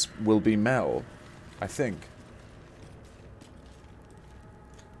 after this will be Mel, I think.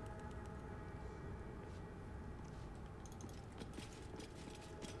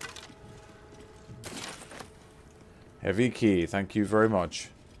 Heavy key, thank you very much.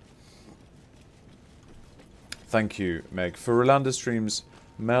 Thank you, Meg. For Rolanda streams,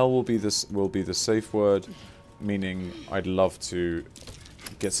 Mel will be the safe word, meaning I'd love to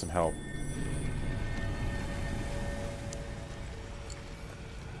get some help.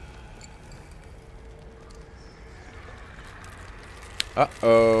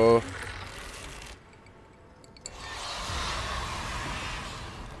 Uh-oh.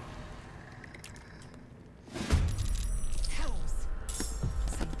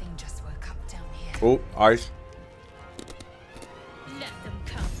 Something just woke up down here. Oh, ice. Let them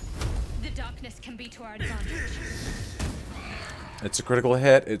come. The darkness can be to our advantage. It's a critical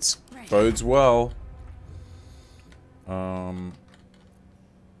hit. It bodes well.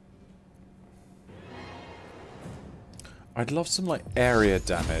 I'd love some, like, area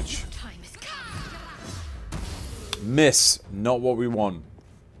damage. Miss. Not what we want.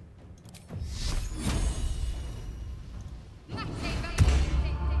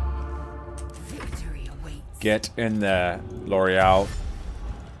 Victory awaits. Get in there, L'Oreal.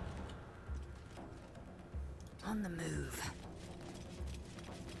 On the move.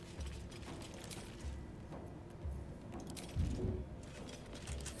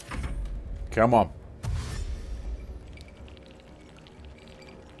 Come on.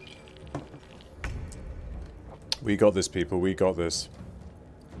 We got this, people. We got this.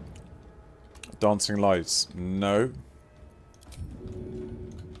 Dancing lights. No.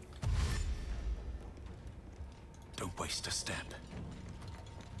 Don't waste a step.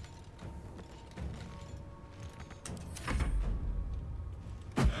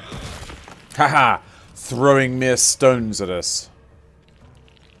 Haha! Throwing mere stones at us.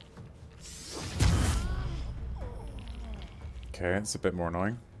 Okay, it's a bit more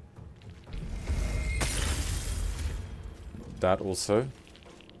annoying. That also.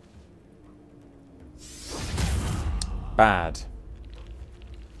 Bad.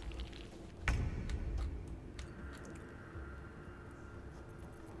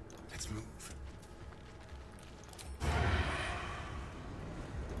 Let's move.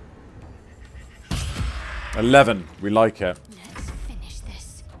 $11. We like it. Let's finish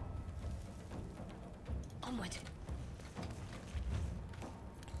this. Onward.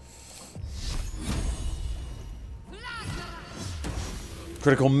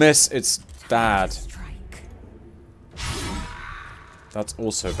 Critical miss. It's bad. That's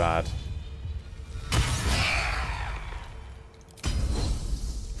also bad.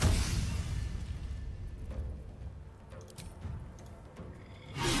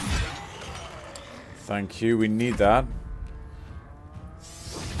 Thank you. We need that.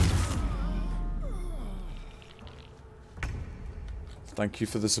 Thank you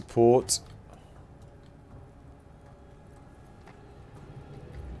for the support.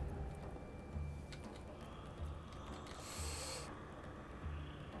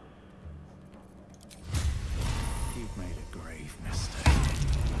 You've made a grave mistake.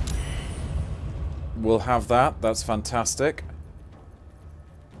 We'll have that. That's fantastic.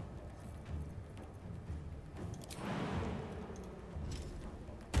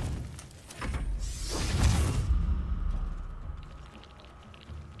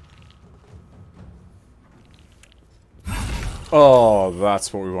 Oh,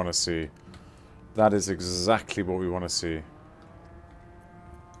 that's what we want to see. That is exactly what we want to see.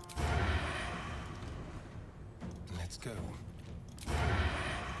 Let's go.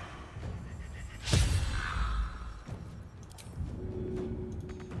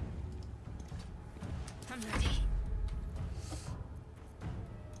 I'm ready.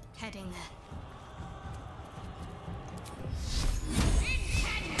 Heading there.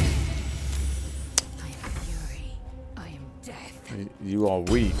 I am fury. I am death. You are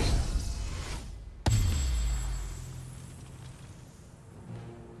weak.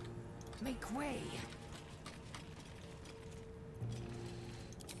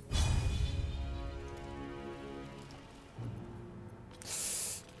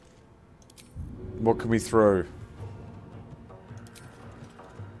 What can we throw?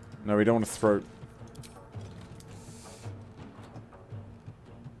 No, we don't want to throw...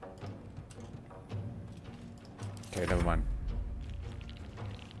 Okay, never mind.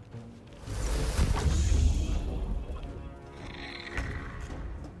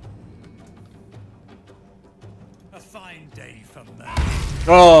 A fine day for me.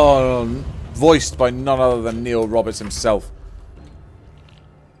 Oh, voiced by none other than Neil Roberts himself.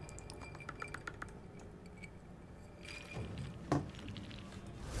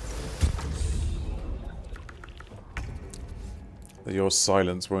 Your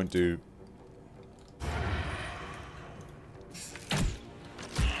silence won't do.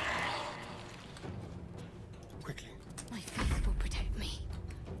 Quickly. My faith will protect me.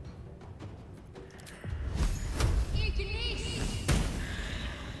 I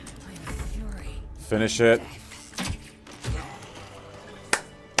am fury. Finish it.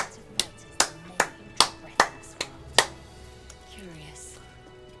 Curious.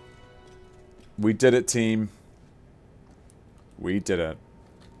 We did it, team. We did it.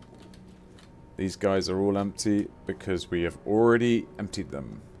 These guys are all empty because we have already emptied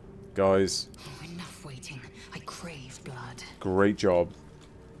them. Guys. Oh, enough waiting. I crave blood. Great job.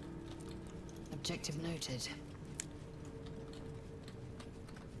 Objective noted.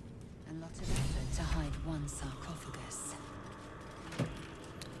 A lot of effort to hide one sarcophagus.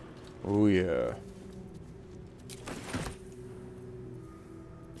 Oh yeah.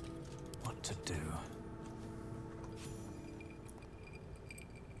 What to do?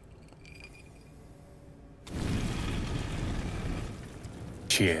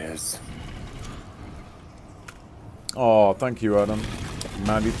 Cheers. Oh, thank you, Adam.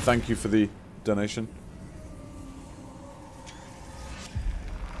 Mandy, thank you for the donation.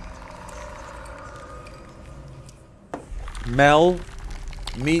 Mel,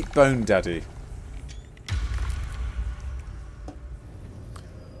 meet Bone Daddy.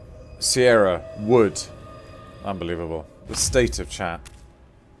 Sierra, Wood. Unbelievable. The state of chat.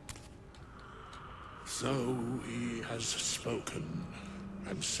 So he has spoken,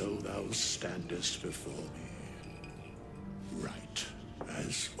 and so thou standest before me. Right,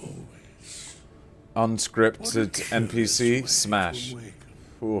 as always. Unscripted NPC, smash.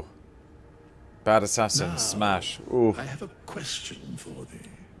 Ooh. Bad assassin, Now, smash. Ooh. I have a question for thee.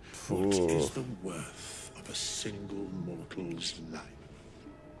 What is the worth of a single mortal's life?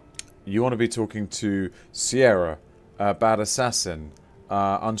 You want to be talking to Sierra, Bad Assassin,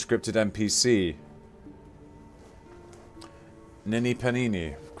 Unscripted NPC. Ninny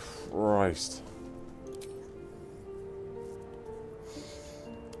Panini. Christ.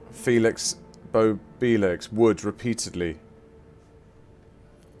 Felix, Bo Belix, Wood repeatedly.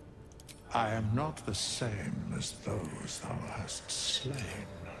 I am not the same as those thou hast slain,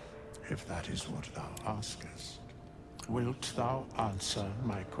 if that is what thou askest. Wilt thou answer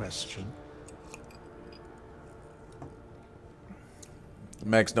my question?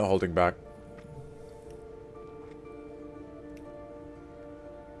 Meg's not holding back.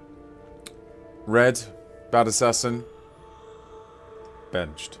 Red, Bad Assassin,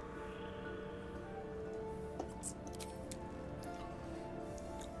 benched.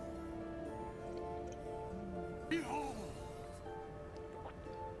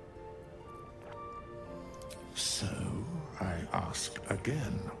 So, I ask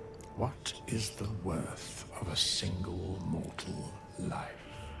again, what is the worth of a single mortal life?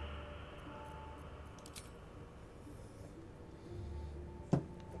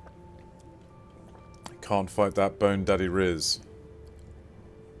 Can't fight that Bone Daddy Riz.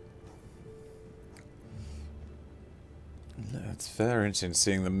 It's very interesting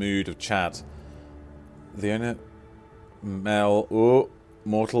seeing the mood of chat. The only... Mel... Oh,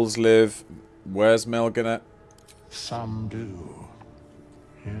 mortals live. Where's Mel gonna... Some do.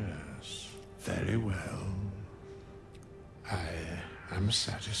 Yes, very well. I am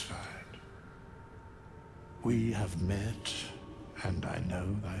satisfied. We have met, and I know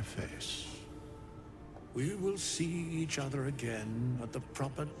thy face. We will see each other again at the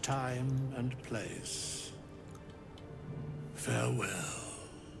proper time and place. Farewell.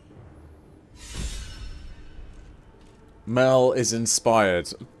 Mel is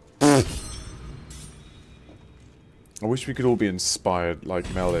inspired. I wish we could all be inspired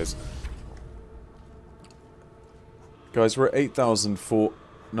like Mel is. Guys, we're at 8,004...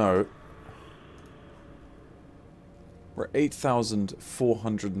 No. We're at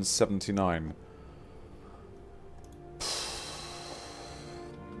 8,479.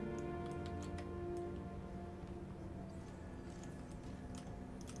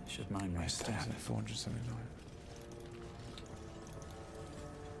 Should mind my step. 479.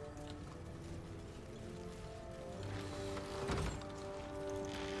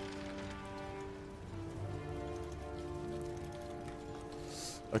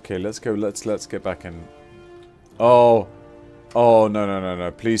 Okay, let's go. Let's get back in. Oh, oh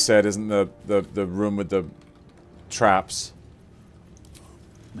no! Please say it isn't the room with the traps.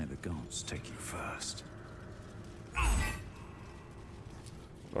 May the gods take you first.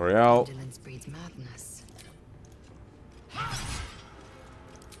 L'Oreal. Vigilance breeds madness.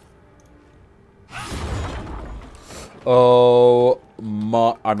 Oh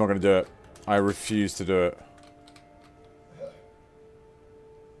my! I'm not gonna do it. I refuse to do it.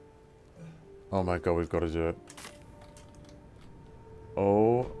 Oh my god, we've got to do it.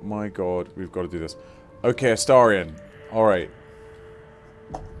 Oh my god, we've got to do this. Okay, Astarion. Alright.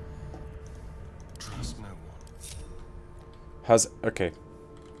 Trust no one. Okay.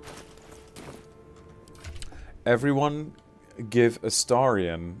 Everyone give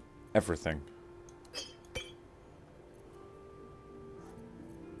Astarion everything.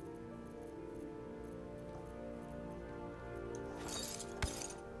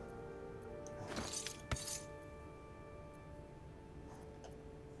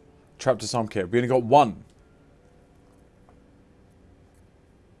 Trap disarm kit. We only got one.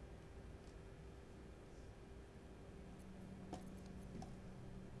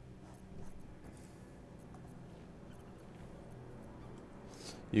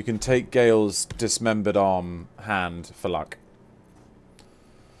 You can take Gale's dismembered arm hand for luck.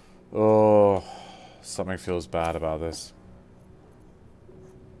 Oh, something feels bad about this.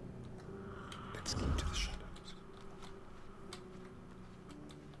 Let's go to the shadows.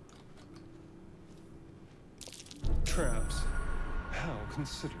 Traps. How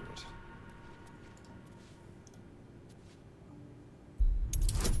considerate.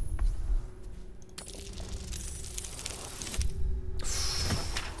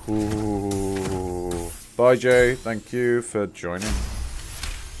 Ooh. Bye, Jay. Thank you for joining.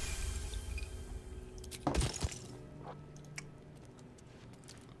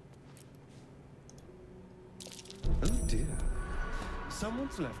 Oh dear.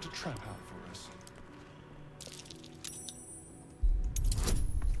 Someone's left a trap out for us.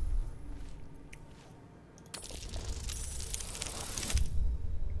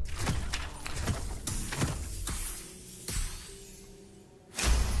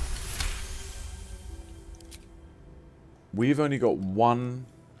 We've only got one.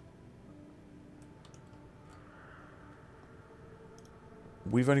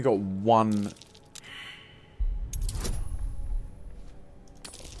 We've only got one.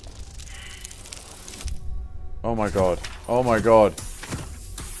 Oh my god. Oh my god.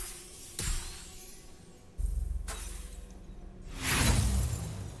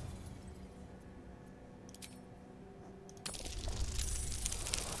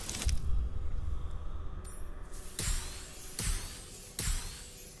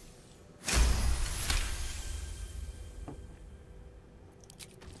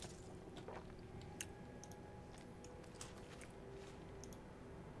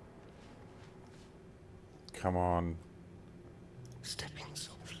 Come on. Stepping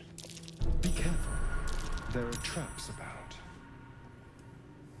softly. Be careful. There are traps about.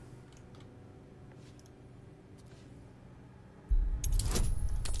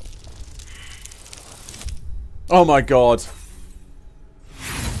 Oh my god.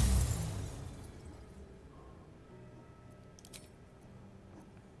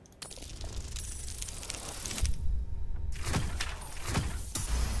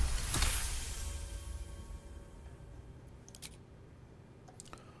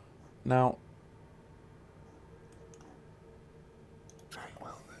 Now, Very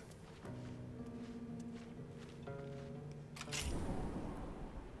well then.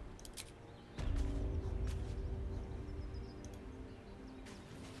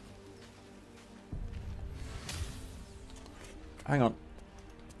 hang on.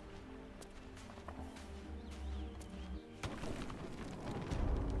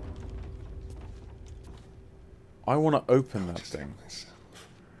 I want to open that thing.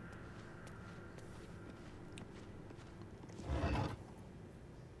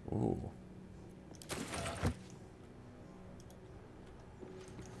 Ooh.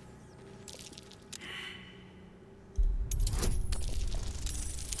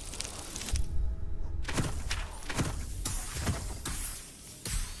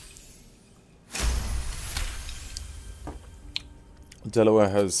 Delaware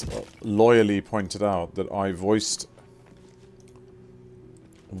has loyally pointed out that I voiced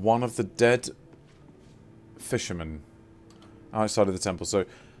one of the dead fishermen outside of the temple, so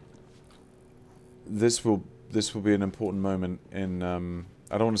this will be an important moment in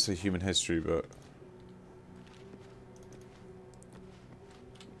I don't want to say human history, but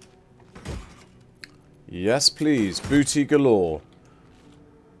yes please, booty galore.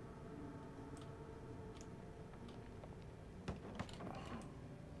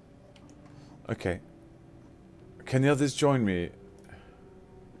 Okay. Can the others join me?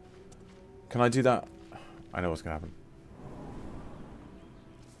 Can I do that? I know what's going to happen.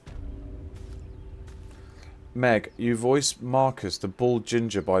 Meg, you voice Marcus, the bald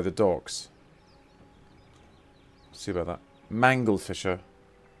ginger by the docks. See about that. Manglefisher.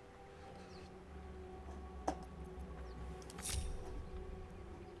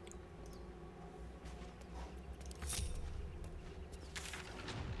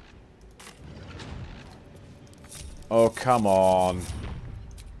 Oh, come on.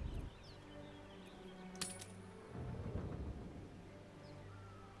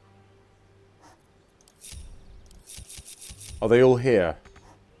 Are they all here?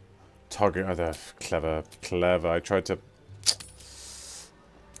 Target. Oh, they're clever. Clever. I tried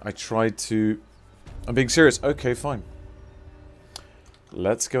to... I'm being serious. Okay, fine.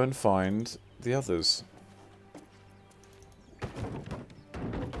 Let's go and find the others.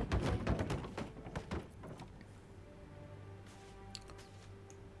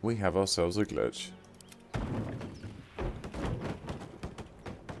 We have ourselves a glitch.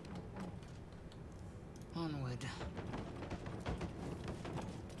 Onward.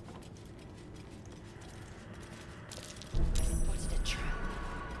 Spotted a trap.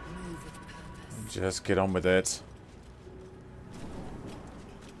 Move with purpose. Just get on with it.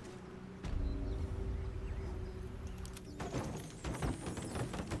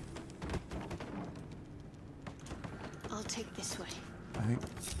 I'll take this way. I think...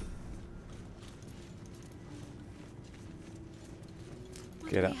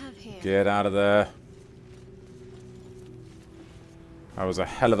 Get out of there. That was a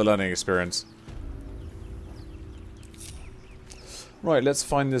hell of a learning experience. Right, let's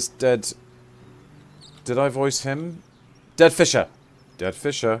find this dead... Did I voice him? Dead Fisher. Dead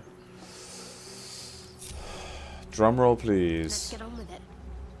Fisher. Drum roll, please. Let's get on with it.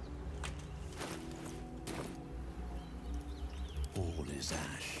 All is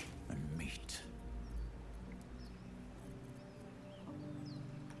ash and meat.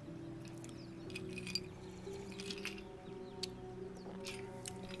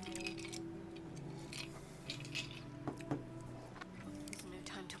 There's no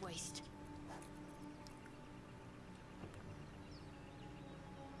time to waste.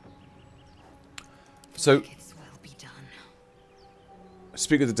 So, It's well be done.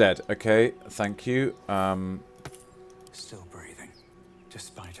 speak of the dead. Okay, thank you. Still breathing,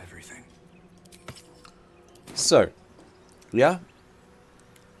 despite everything. So, yeah?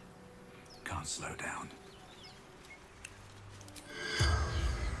 Can't slow down.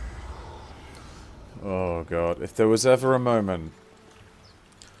 Oh god, if there was ever a moment...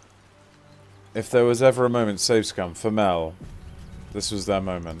 If there was ever a moment, save scum, for Mel, this was their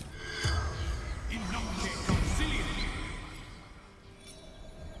moment.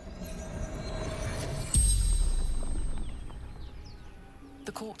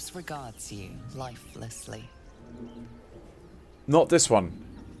 The corpse regards you lifelessly. Not this one.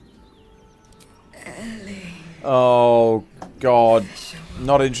 Oh god.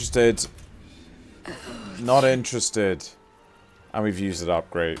 Not interested. Not interested. And we've used it up.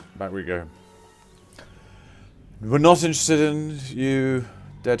 Great. Back we go. We're not interested in you,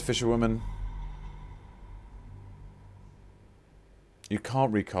 dead fisherwoman. You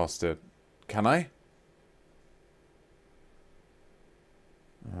can't recast it. Can I?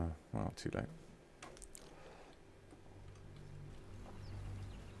 Oh, well, too late.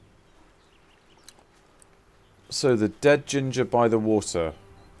 So, the dead ginger by the water.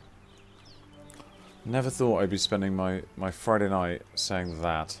 Never thought I'd be spending my Friday night saying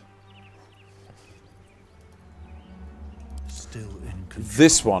that. Still in control.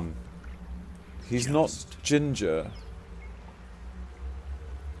 This one. He's not ginger.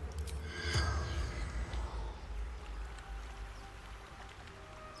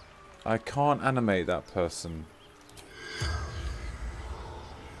 I can't animate that person.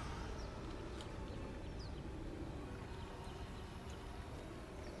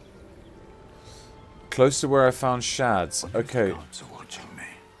 Close to where I found shads. Okay.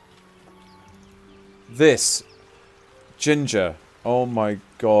 This. Ginger. Oh my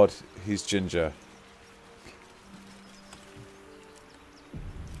god, he's ginger.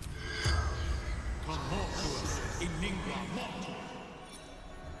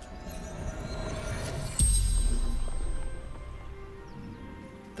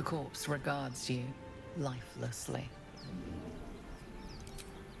 The corpse regards you lifelessly.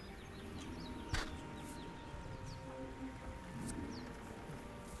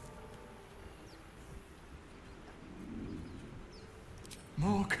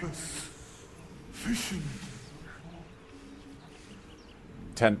 Marcus. Fishing.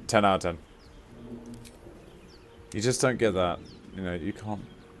 10 out of 10. You just don't get that. You know, you can't.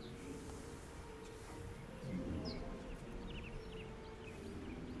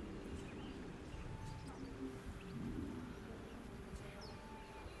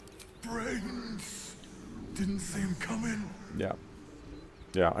 Brains! Didn't see him coming. Yeah.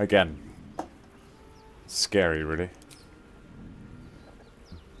 Yeah, again. Scary, really.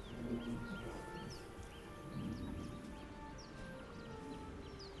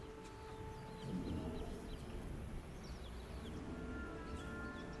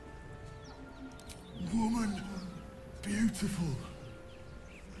 Woman, beautiful.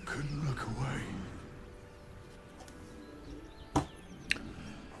 Couldn't look away.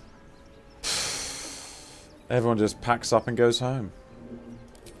 Everyone just packs up and goes home.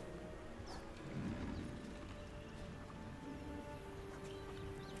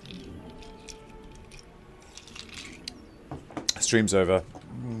 Stream's over.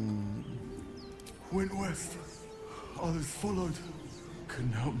 Went west. Others followed.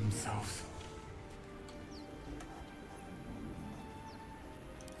 Couldn't help themselves.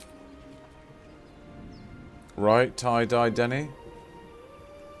 Right, tie-dye Denny.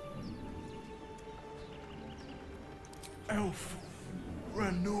 Elf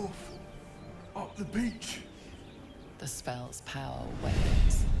ran north, up the beach. The spell's power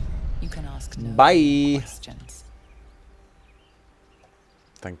wanes. You can ask no Bye. questions.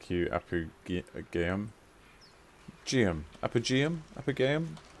 Thank you, Apugeum. Apugeum?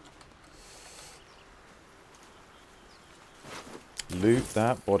 Loot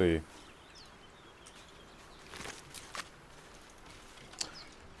that body.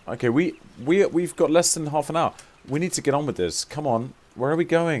 Okay, we've got less than half an hour. We need to get on with this. Come on. Where are we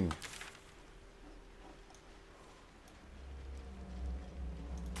going?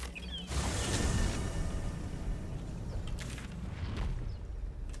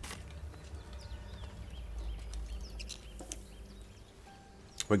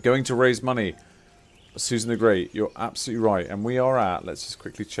 We're going to raise money. Susan the Great, you're absolutely right. And we are at, let's just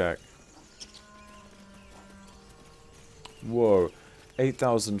quickly check. Whoa.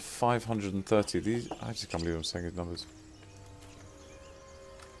 8,530. These, I just can't believe I'm saying these numbers.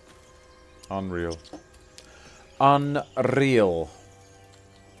 Unreal. Unreal.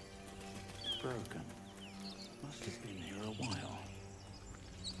 Broken. Must have been here a while.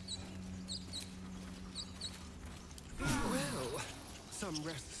 Well, some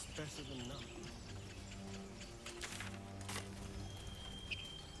rest's better than none.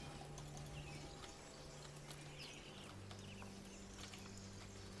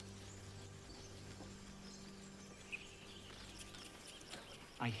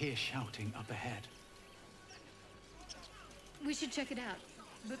 I hear shouting up ahead. We should check it out,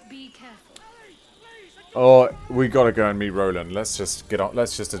 but be careful. Oh, we gotta go and meet Roland. Let's just get on.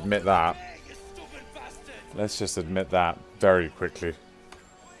 Let's just admit that. Let's just admit that very quickly.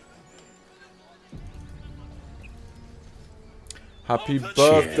 Happy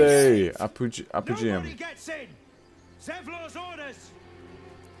birthday, Apugeum.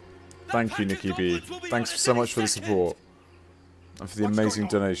 Thank you, Nikki B. Thanks so much for the support. And for the amazing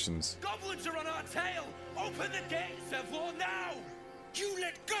donations. Goblins are on our tail! Open the gate, Zevlor, now! You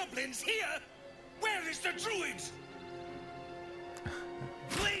let goblins here? Where is the druids?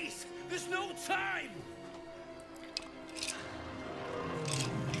 Please! There's no time!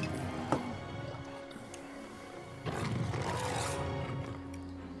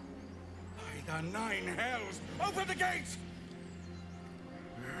 By the nine hells! Open the gates!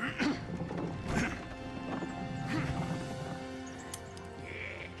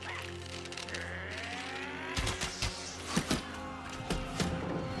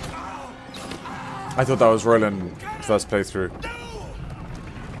 I thought that was Roland first playthrough.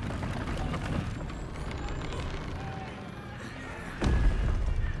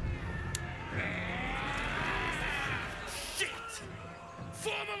 Shit!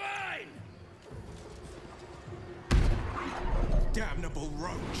 Form a line! Damnable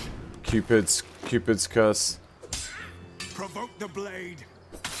roach! Cupid's curse. Provoke the blade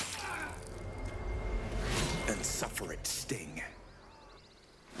and suffer its sting.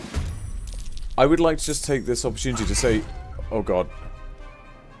 I would like to just take this opportunity to say, oh god.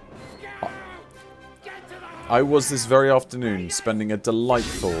 I was this very afternoon spending a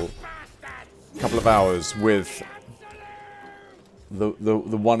delightful couple of hours with the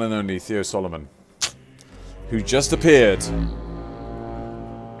one and only Theo Solomon, who just appeared.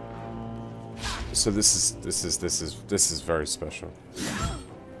 So this is very special.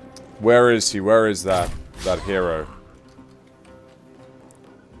 Where is he? Where is that hero?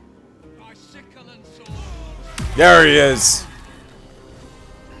 There he is!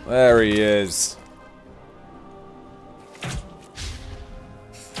 There he is.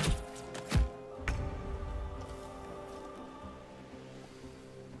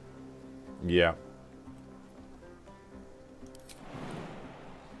 Yeah.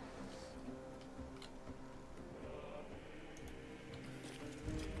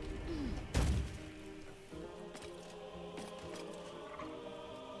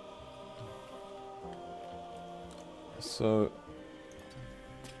 So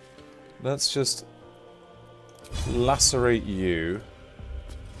let's just lacerate you.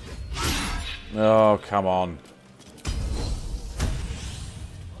 Oh, come on.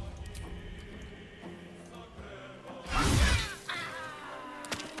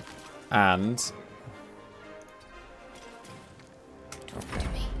 And okay.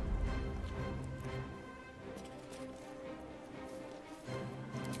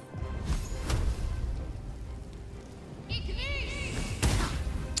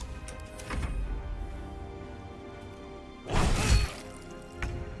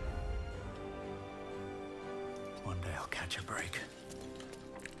 One day I'll catch a break.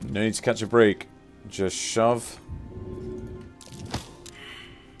 No need to catch a break. Just shove.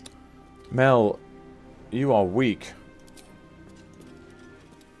 Mel, you are weak.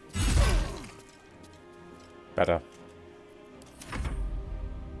 Better.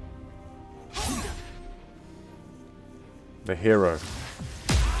 The hero.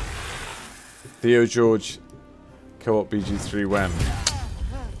 Theo George, co-op BG3 when?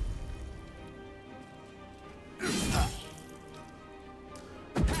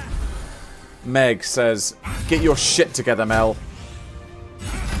 Meg says, get your shit together, Mel.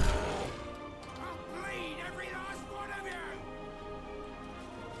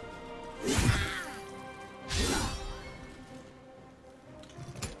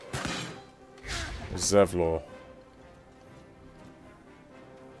 Zevlor.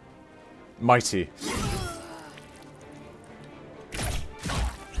 Mighty.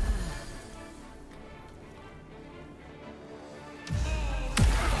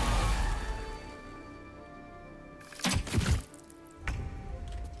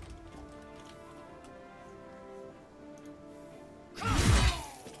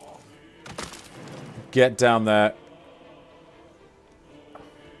 Get down there.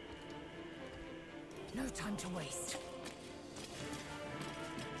 No time to waste.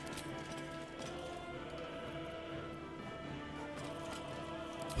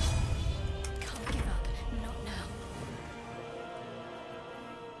 Can't give up. Not now.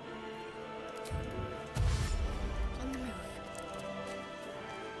 On the move.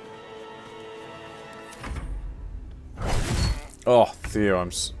 Oh, Theo,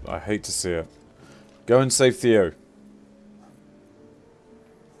 I hate to see it. Go and save Theo.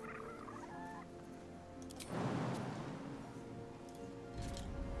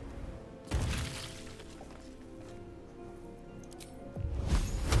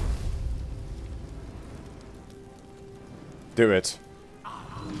 Do it.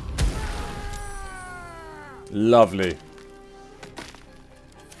 Lovely.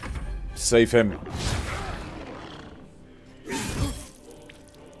 Save him.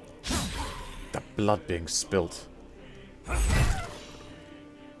 The blood being spilt. There's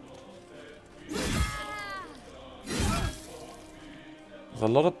a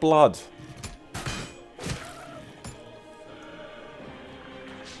lot of blood.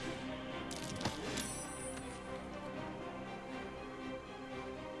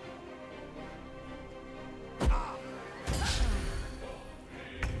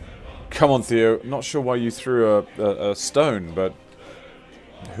 Come on, Theo. Not sure why you threw a stone, but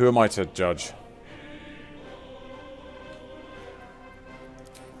who am I to judge?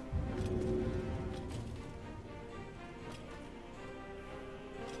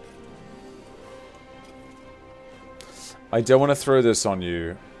 I don't want to throw this on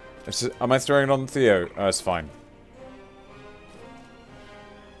you. Am I throwing it on Theo? It's fine.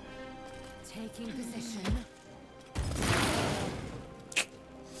 Taking position.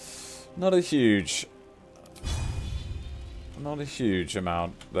 Not a huge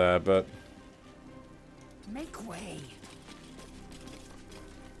amount there, but Make way.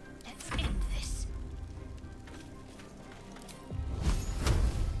 Let's end this.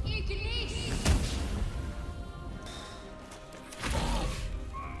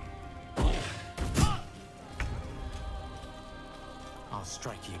 I'll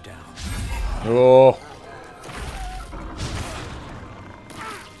strike you down. oh.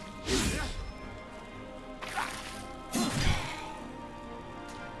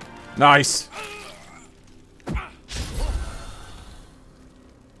 Nice.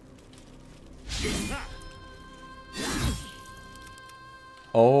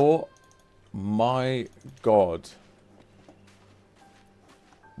 Oh my god.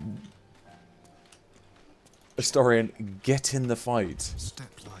 Historian, get in the fight. Step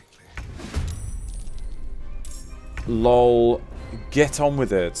lightly. Lol. Get on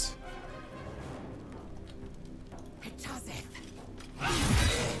with it.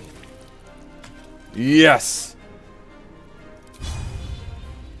 Yes!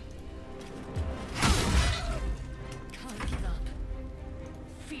 Can't give up.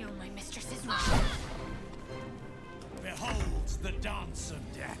 Feel my mistress's wrath. Behold the dance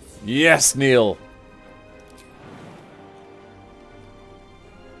of death. Yes, Neil.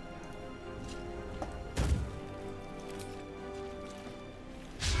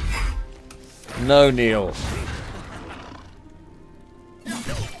 No, Neil.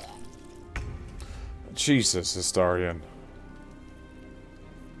 Jesus, Historian.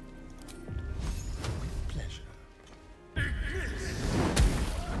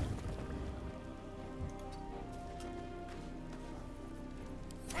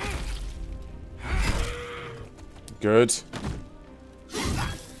 Good.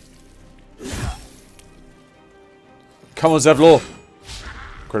 Come on, Zevlor.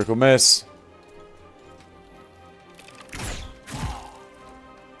 Critical miss.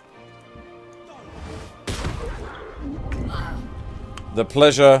 The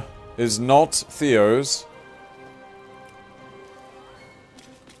pleasure is not Theo's.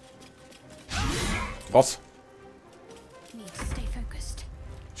 What? Need to stay focused.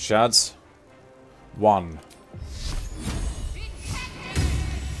 Shads. 1.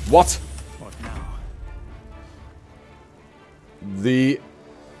 What? What now?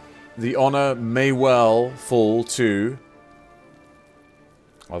 The honor may well fall to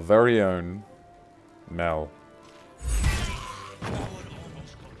our very own Mel.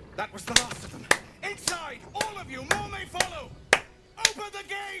 That was the last of them. Inside! All of you! More may follow! Open the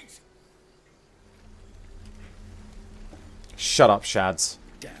gate! Shut up, Shads.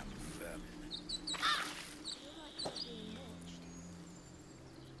 Damn vermin.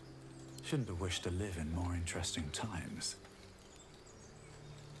 Shouldn't have wished to live in more interesting times.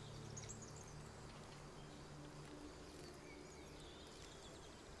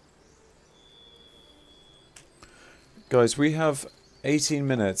 Guys, we have 18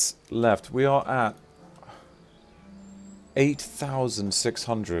 minutes left. We are at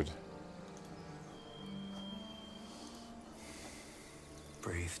 8,600.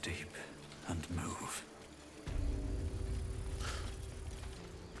 Breathe deep and move.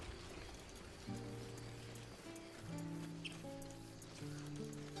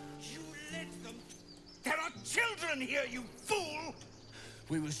 You led them. There are children here, you fool!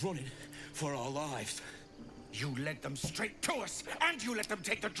 We was running for our lives. You led them straight to us, and you let them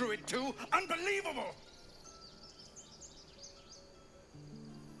take the druid too? Unbelievable!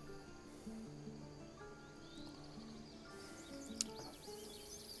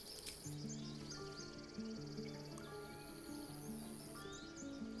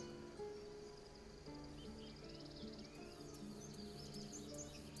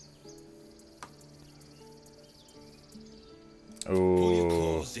 Pull your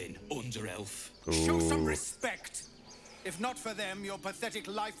claws in, under elf. Show some respect. If not for them, your pathetic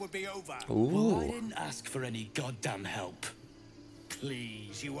life would be over. Well, I didn't ask for any goddamn help.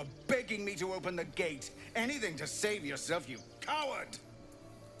 Please, you were begging me to open the gate. Anything to save yourself, you coward!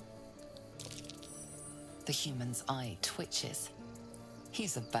 The human's eye twitches.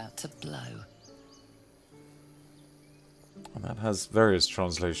 He's about to blow. And that has various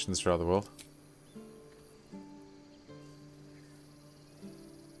translations throughout the world.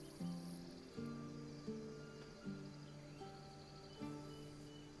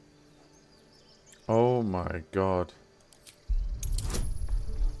 Oh my god.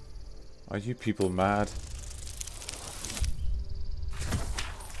 Are you people mad?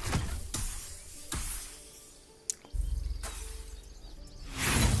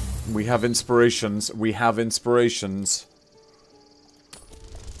 We have inspirations. We have inspirations.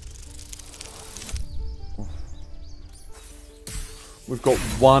 We've got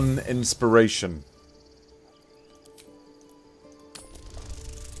 1 inspiration.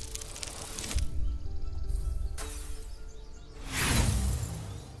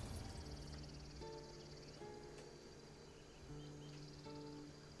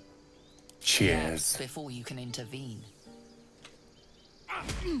 Cheers. Before you can intervene.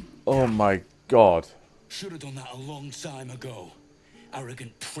 Oh my god. Should have done that a long time ago.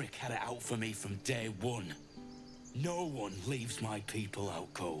 Arrogant prick had it out for me from day one. No one leaves my people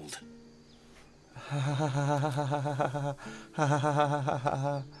out cold.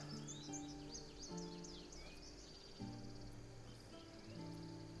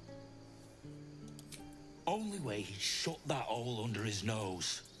 Only way he shut that hole under his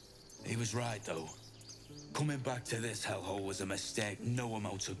nose. He was right, though. Coming back to this hellhole was a mistake no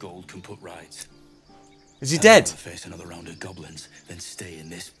amount of gold can put right. Is he dead? I'd rather face another round of goblins than stay in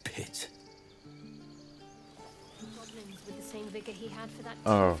this pit. Goblins with the same vigor he had for that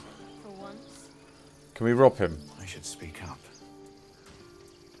Oh. for once. Can we rob him? I should speak up.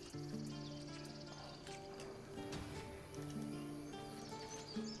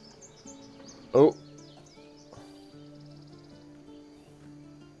 Oh.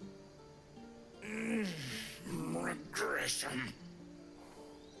 Regression.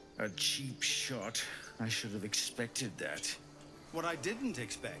 A cheap shot. I should have expected that. What I didn't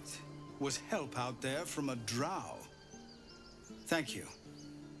expect was help out there from a drow. Thank you.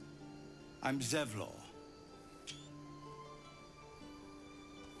 I'm Zevlor.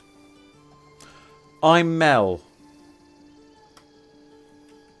 I'm Mel.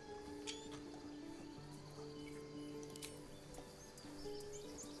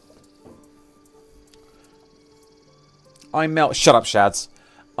 I'm Mel. Shut up, Shads.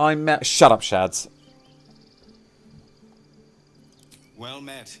 I'm Mel. Shut up, Shads. Well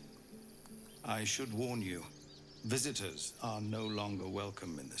met. I should warn you, visitors are no longer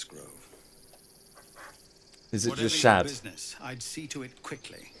welcome in this grove. Is it Whatever just your Shad? business, I'd see to it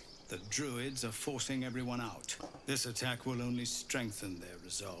quickly. The druids are forcing everyone out. This attack will only strengthen their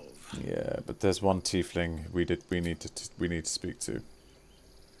resolve. Yeah, but there's one tiefling we need to speak to.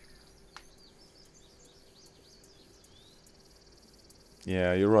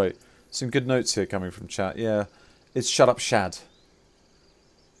 Yeah, you're right. Some good notes here coming from chat. Yeah, it's shut up, Shad.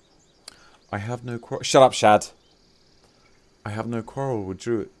 I have no quarrel. Shut up, Shad. I have no quarrel with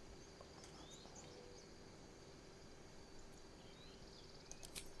Druid.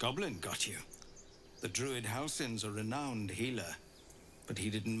 Goblin got you. The druid Halsin's a renowned healer, but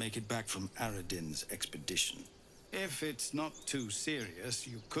he didn't make it back from Aradin's expedition. If it's not too serious,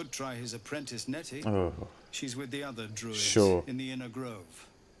 you could try his apprentice Nettie. Oh. She's with the other druids Sure. in the inner grove.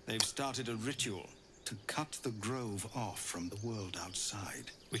 They've started a ritual to cut the grove off from the world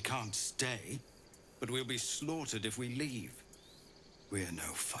outside. We can't stay, but we'll be slaughtered if we leave. We're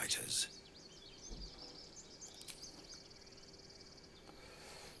no fighters.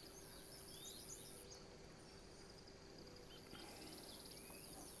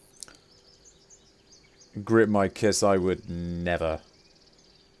 Grit my kiss, I would never.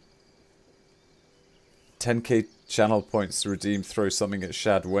 10k channel points to redeem, throw something at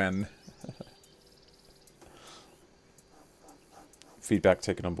Shad when. Feedback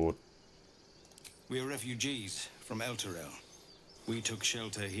taken on board. We are refugees from Elturel. We took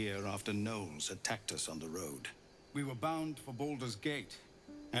shelter here after gnolls attacked us on the road. We were bound for Baldur's Gate,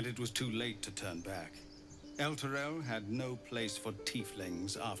 and it was too late to turn back. Elturel had no place for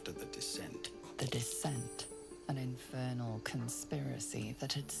tieflings after the descent. The Descent, an infernal conspiracy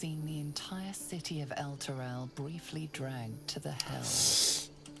that had seen the entire city of Elturel briefly dragged to the hells.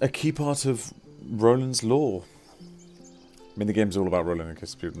 A key part of Roland's lore. I mean, the game's all about Roland, in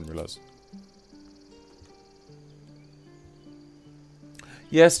case people didn't realise.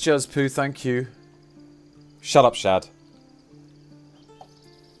 Yes, Jazpoo, thank you. Shut up, Shad.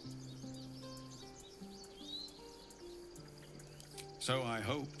 So I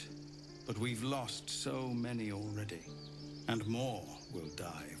hoped, but we've lost so many already. And more will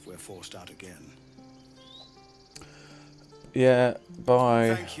die if we're forced out again. Yeah,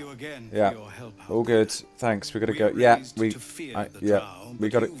 bye. Thank you again for Yeah, your help. all good. Thanks, we gotta go. Yeah, we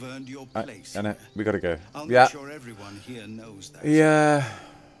gotta. I know, we gotta go. I'll Yeah. make sure everyone here knows that. Yeah.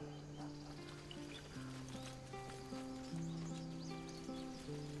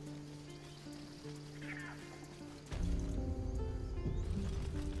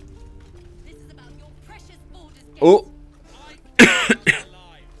 Oh.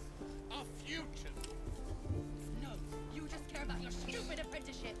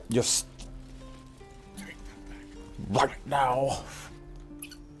 Just right now.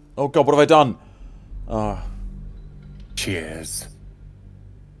 Oh God, what have I done? Cheers.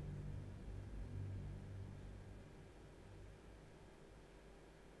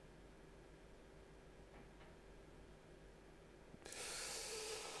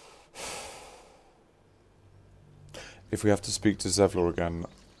 If we have to speak to Zevlor again,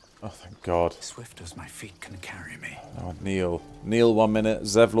 oh thank God. Swift as my feet can carry me. Oh, Neil. Neil 1 minute,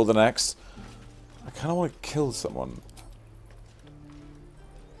 Zevlor the next. I kind of want to kill someone.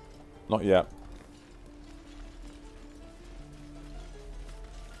 Not yet.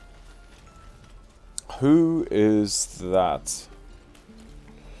 Who is that?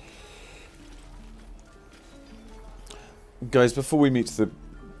 Guys, before we meet the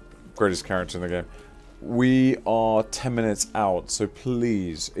greatest character in the game, we are 10 minutes out, so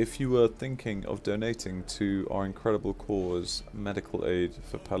please, if you were thinking of donating to our incredible cause, medical aid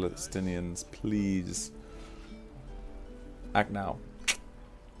for Palestinians, please Act now.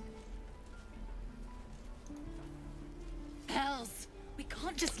 Hells! We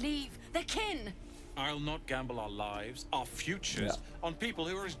can't just leave. They're kin! I'll not gamble our lives, our futures, on people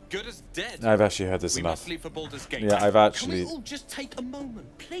who are as good as dead. I've actually heard this we enough. Must leave for Baldur's Gate. Yeah, I've actually... Can we all just take a moment,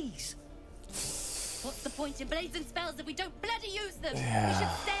 please? What's the point in blazing spells if we don't bloody use them? Yeah. We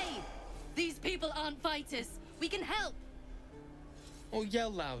should stay. These people aren't fighters. We can help. Or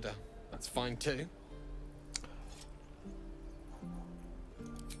yell louder. That's fine too.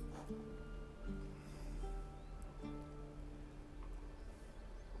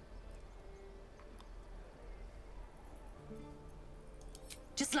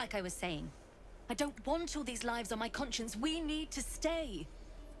 Just like I was saying, I don't want all these lives on my conscience. We need to stay.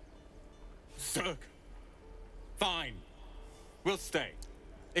 Zerg. Fine. We'll stay.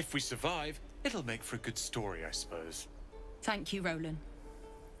 If we survive, it'll make for a good story, I suppose. Thank you, Roland.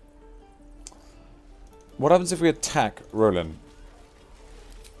 What happens if we attack Roland?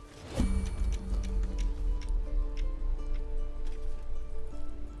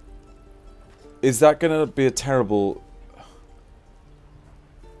 Is that gonna be a terrible...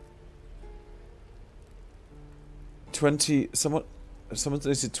 Someone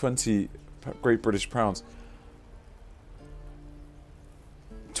donated 20 Great British pounds.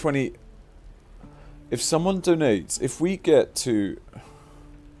 20. If someone donates, if we get to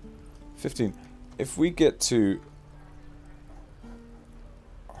 15, if we get to,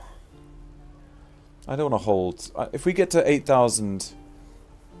 I don't want to hold. If we get to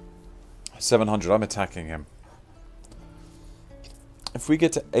 8,700, I'm attacking him. If we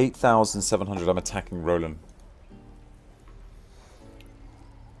get to 8,700, I'm attacking Roland.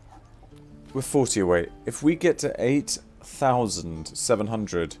 We're 40 away. If we get to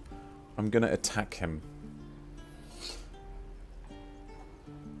 8,700, I'm going to attack him.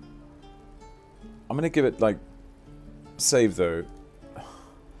 I'm going to give it, like, save, though.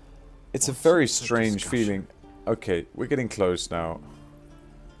 It's a very strange feeling. Okay, we're getting close now.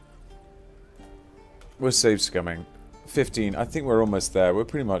 We're save scumming. 15. I think we're almost there. We're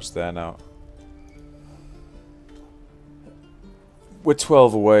pretty much there now. We're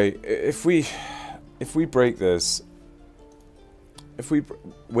 12 away. If we break this,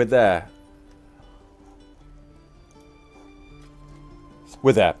 we're there.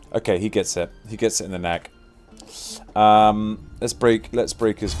 We're there. Okay, he gets it. He gets it in the neck. Let's break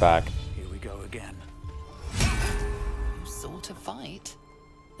his back. Here we go again. You sought a fight,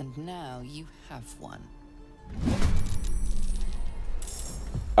 and now you have one.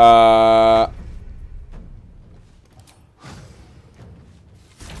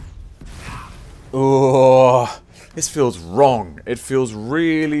 Oh, this feels wrong. It feels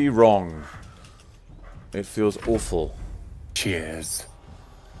really wrong. It feels awful. Cheers.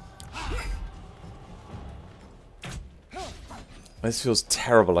 This feels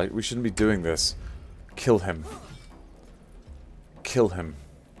terrible. Like, we shouldn't be doing this. Kill him. Kill him.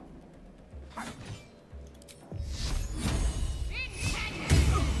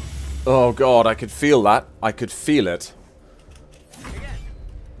 Oh god, I could feel that. I could feel it.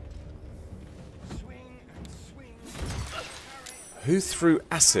 Who threw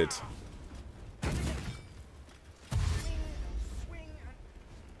acid?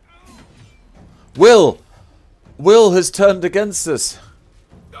 Will! Will has turned against us.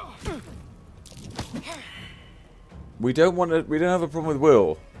 We don't want to. We don't have a problem with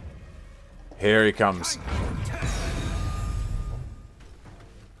Will. Here he comes.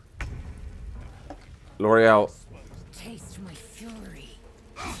 L'Oreal. Taste my fury.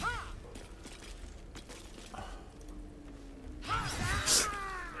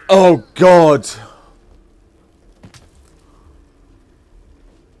 Oh God!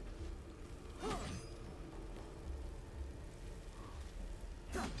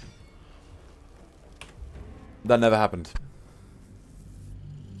 That never happened.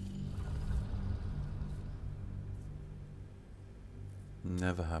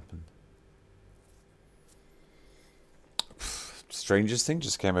 Never happened. Strangest thing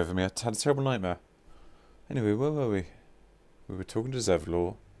just came over me. I had a terrible nightmare. Anyway, where were we? We were talking to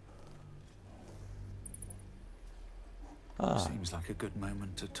Zevlor. Ah. Seems like a good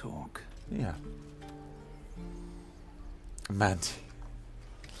moment to talk. Yeah. Mandy.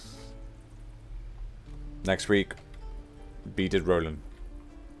 Next week, beated Roland.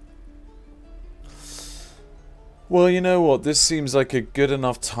 Well, you know what? This seems like a good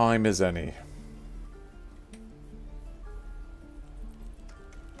enough time as any.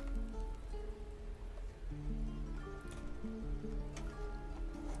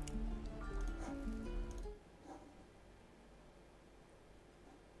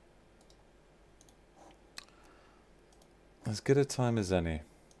 As good a time as any.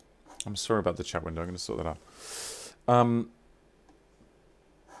 I'm sorry about the chat window. I'm going to sort that out. I'm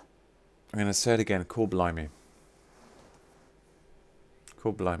going to say it again. Call blimey.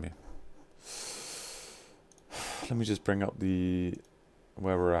 Call blimey. Let me just bring up the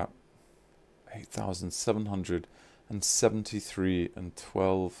where we're at. 8,773 and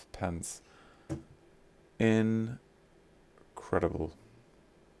 12 pence. Incredible.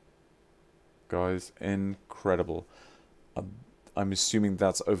 Guys, incredible. I'm assuming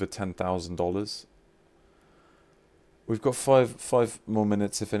that's over $10,000. We've got five more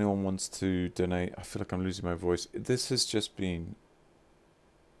minutes if anyone wants to donate. I feel like I'm losing my voice. This has just been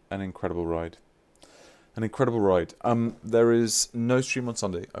an incredible ride. An incredible ride. There is no stream on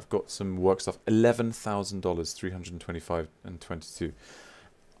Sunday. I've got some work stuff. $11,000, 325 and 22.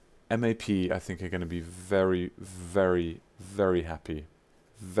 MAP, I think, are going to be very, very, very happy.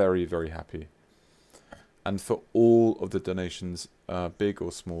 Very, very happy. And for all of the donations, big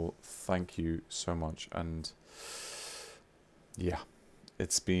or small, thank you so much. And yeah,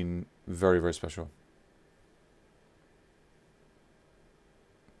 it's been very, very special.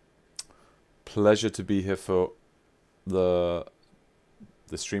 Pleasure to be here for the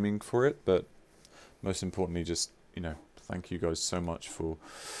streaming for it, but most importantly, just, you know, thank you guys so much for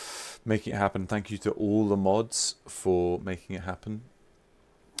making it happen. Thank you to all the mods for making it happen.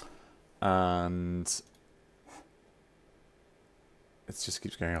 And it just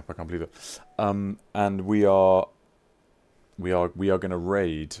keeps going up. I can't believe it. And we are going to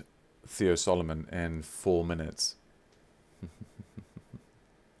raid Theo Solomon in 4 minutes.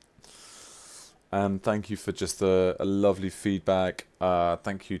 And thank you for just a lovely feedback.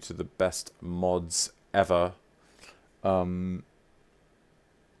 Thank you to the best mods ever. And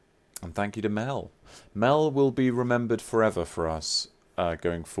thank you to Mel. Mel will be remembered forever for us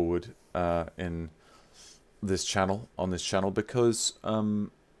going forward in this channel, on this channel, because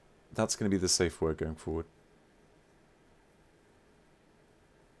that's going to be the safe word going forward.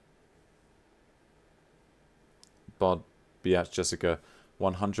 Bod, Biatch, Jessica,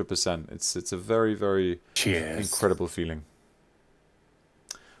 100%. It's a very, very incredible feeling.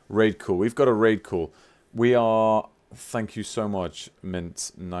 Raid call. We've got a raid call. We are... Thank you so much,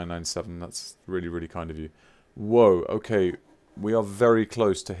 Mint997. That's really, really kind of you. Whoa, okay. We are very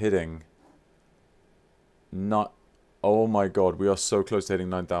close to hitting... Oh my god, we are so close to hitting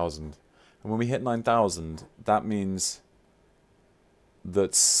 9,000. And when we hit 9,000, that means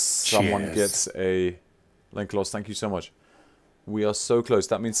that someone gets a... Link lost, thank you so much. We are so close.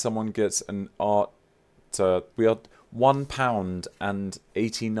 That means someone gets an art... we are £1 and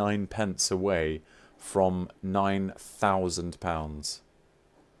 89 pence away from £9,000.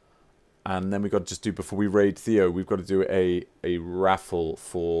 And then we've got to just do, before we raid Theo, we've got to do a raffle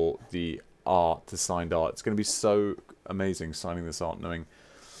for the art, the signed art. It's going to be so amazing signing this art, knowing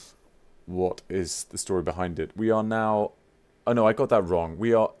what is the story behind it. We are now... Oh no, I got that wrong.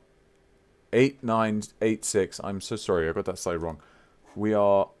 We are 8986. I'm so sorry, I got that slightly wrong. We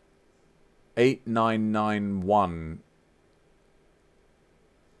are 8991.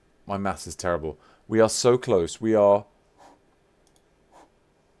 My maths is terrible. We are so close. We are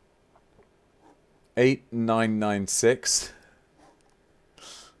 8996.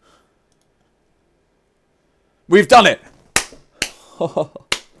 We've done it!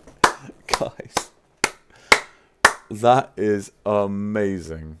 Guys. That is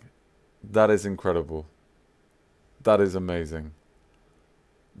amazing. That is incredible. That is amazing.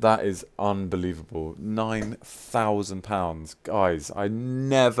 That is unbelievable. £9,000. Guys, I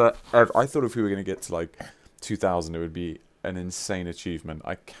never, ever... I thought if we were going to get to like 2,000, it would be an insane achievement.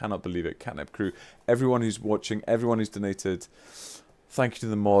 I cannot believe it. Catnip crew, everyone who's watching, everyone who's donated, thank you to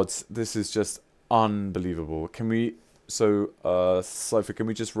the mods. This is just unbelievable. Can we... So, Cypher, can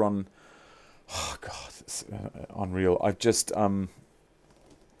we just run... Oh, God. It's unreal. I've just...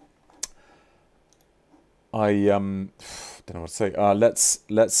 I don't know what to say.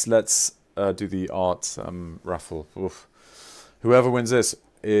 Let's do the art raffle. Oof. Whoever wins this,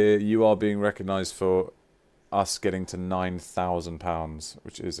 you are being recognised for us getting to £9,000,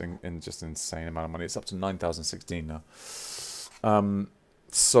 which is in just an insane amount of money. It's up to 9,016 now.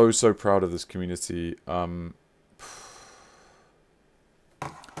 So proud of this community.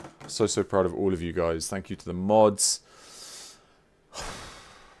 So proud of all of you guys. Thank you to the mods.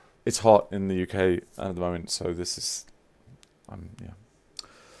 It's hot in the UK at the moment, so this is,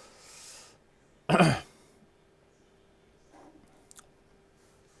 yeah.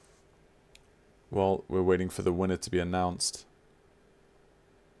 Well, we're waiting for the winner to be announced.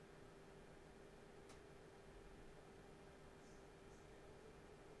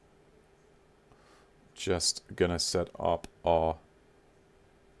 just gonna set up our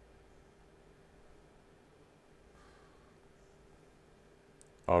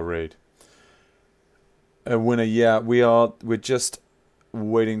raid. A winner, yeah, we're just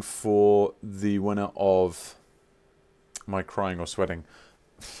waiting for the winner of my crying or sweating.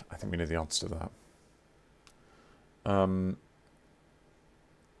 I think we know the answer to that.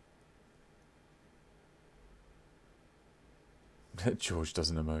 George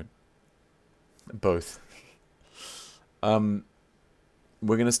doesn't emote. Both. We're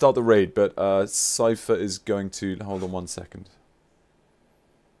going to start the raid, but Cypher is going to... Hold on 1 second.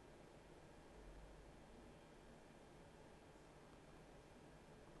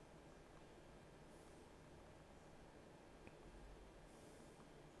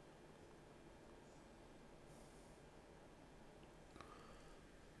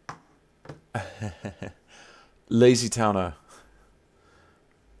 Lazy Towner.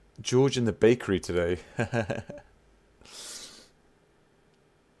 George in the bakery today.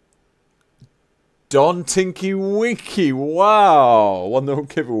 Don Tinky Winky. Wow. 1-0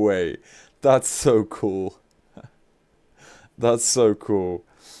 giveaway. That's so cool. That's so cool.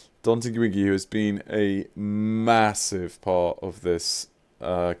 Don Tinky Winky, who has been a massive part of this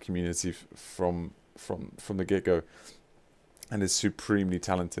community from the get-go. And is supremely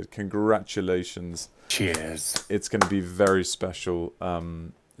talented. Congratulations. Cheers. It's going to be very special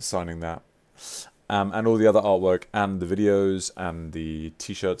signing that. And all the other artwork and the videos and the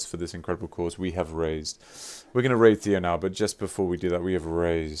t-shirts for this incredible cause we have raised. We're going to raid Theo now, but just before we do that, we have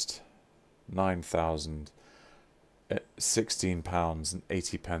raised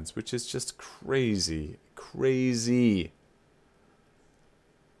 £9,016.80, which is just crazy. Crazy.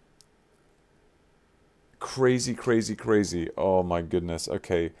 Crazy. Oh my goodness.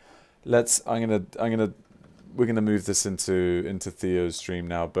 Okay. We're gonna move this into Theo's stream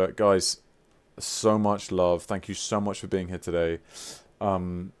now. But guys, so much love. Thank you so much for being here today.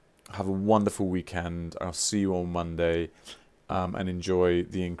 Have a wonderful weekend. I'll see you on Monday. And enjoy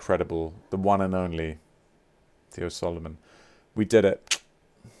the incredible, the one and only Theo Solomon. We did it.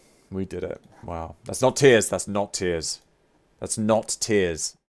 We did it. Wow. That's not tears. That's not tears. That's not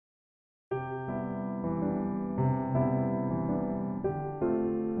tears.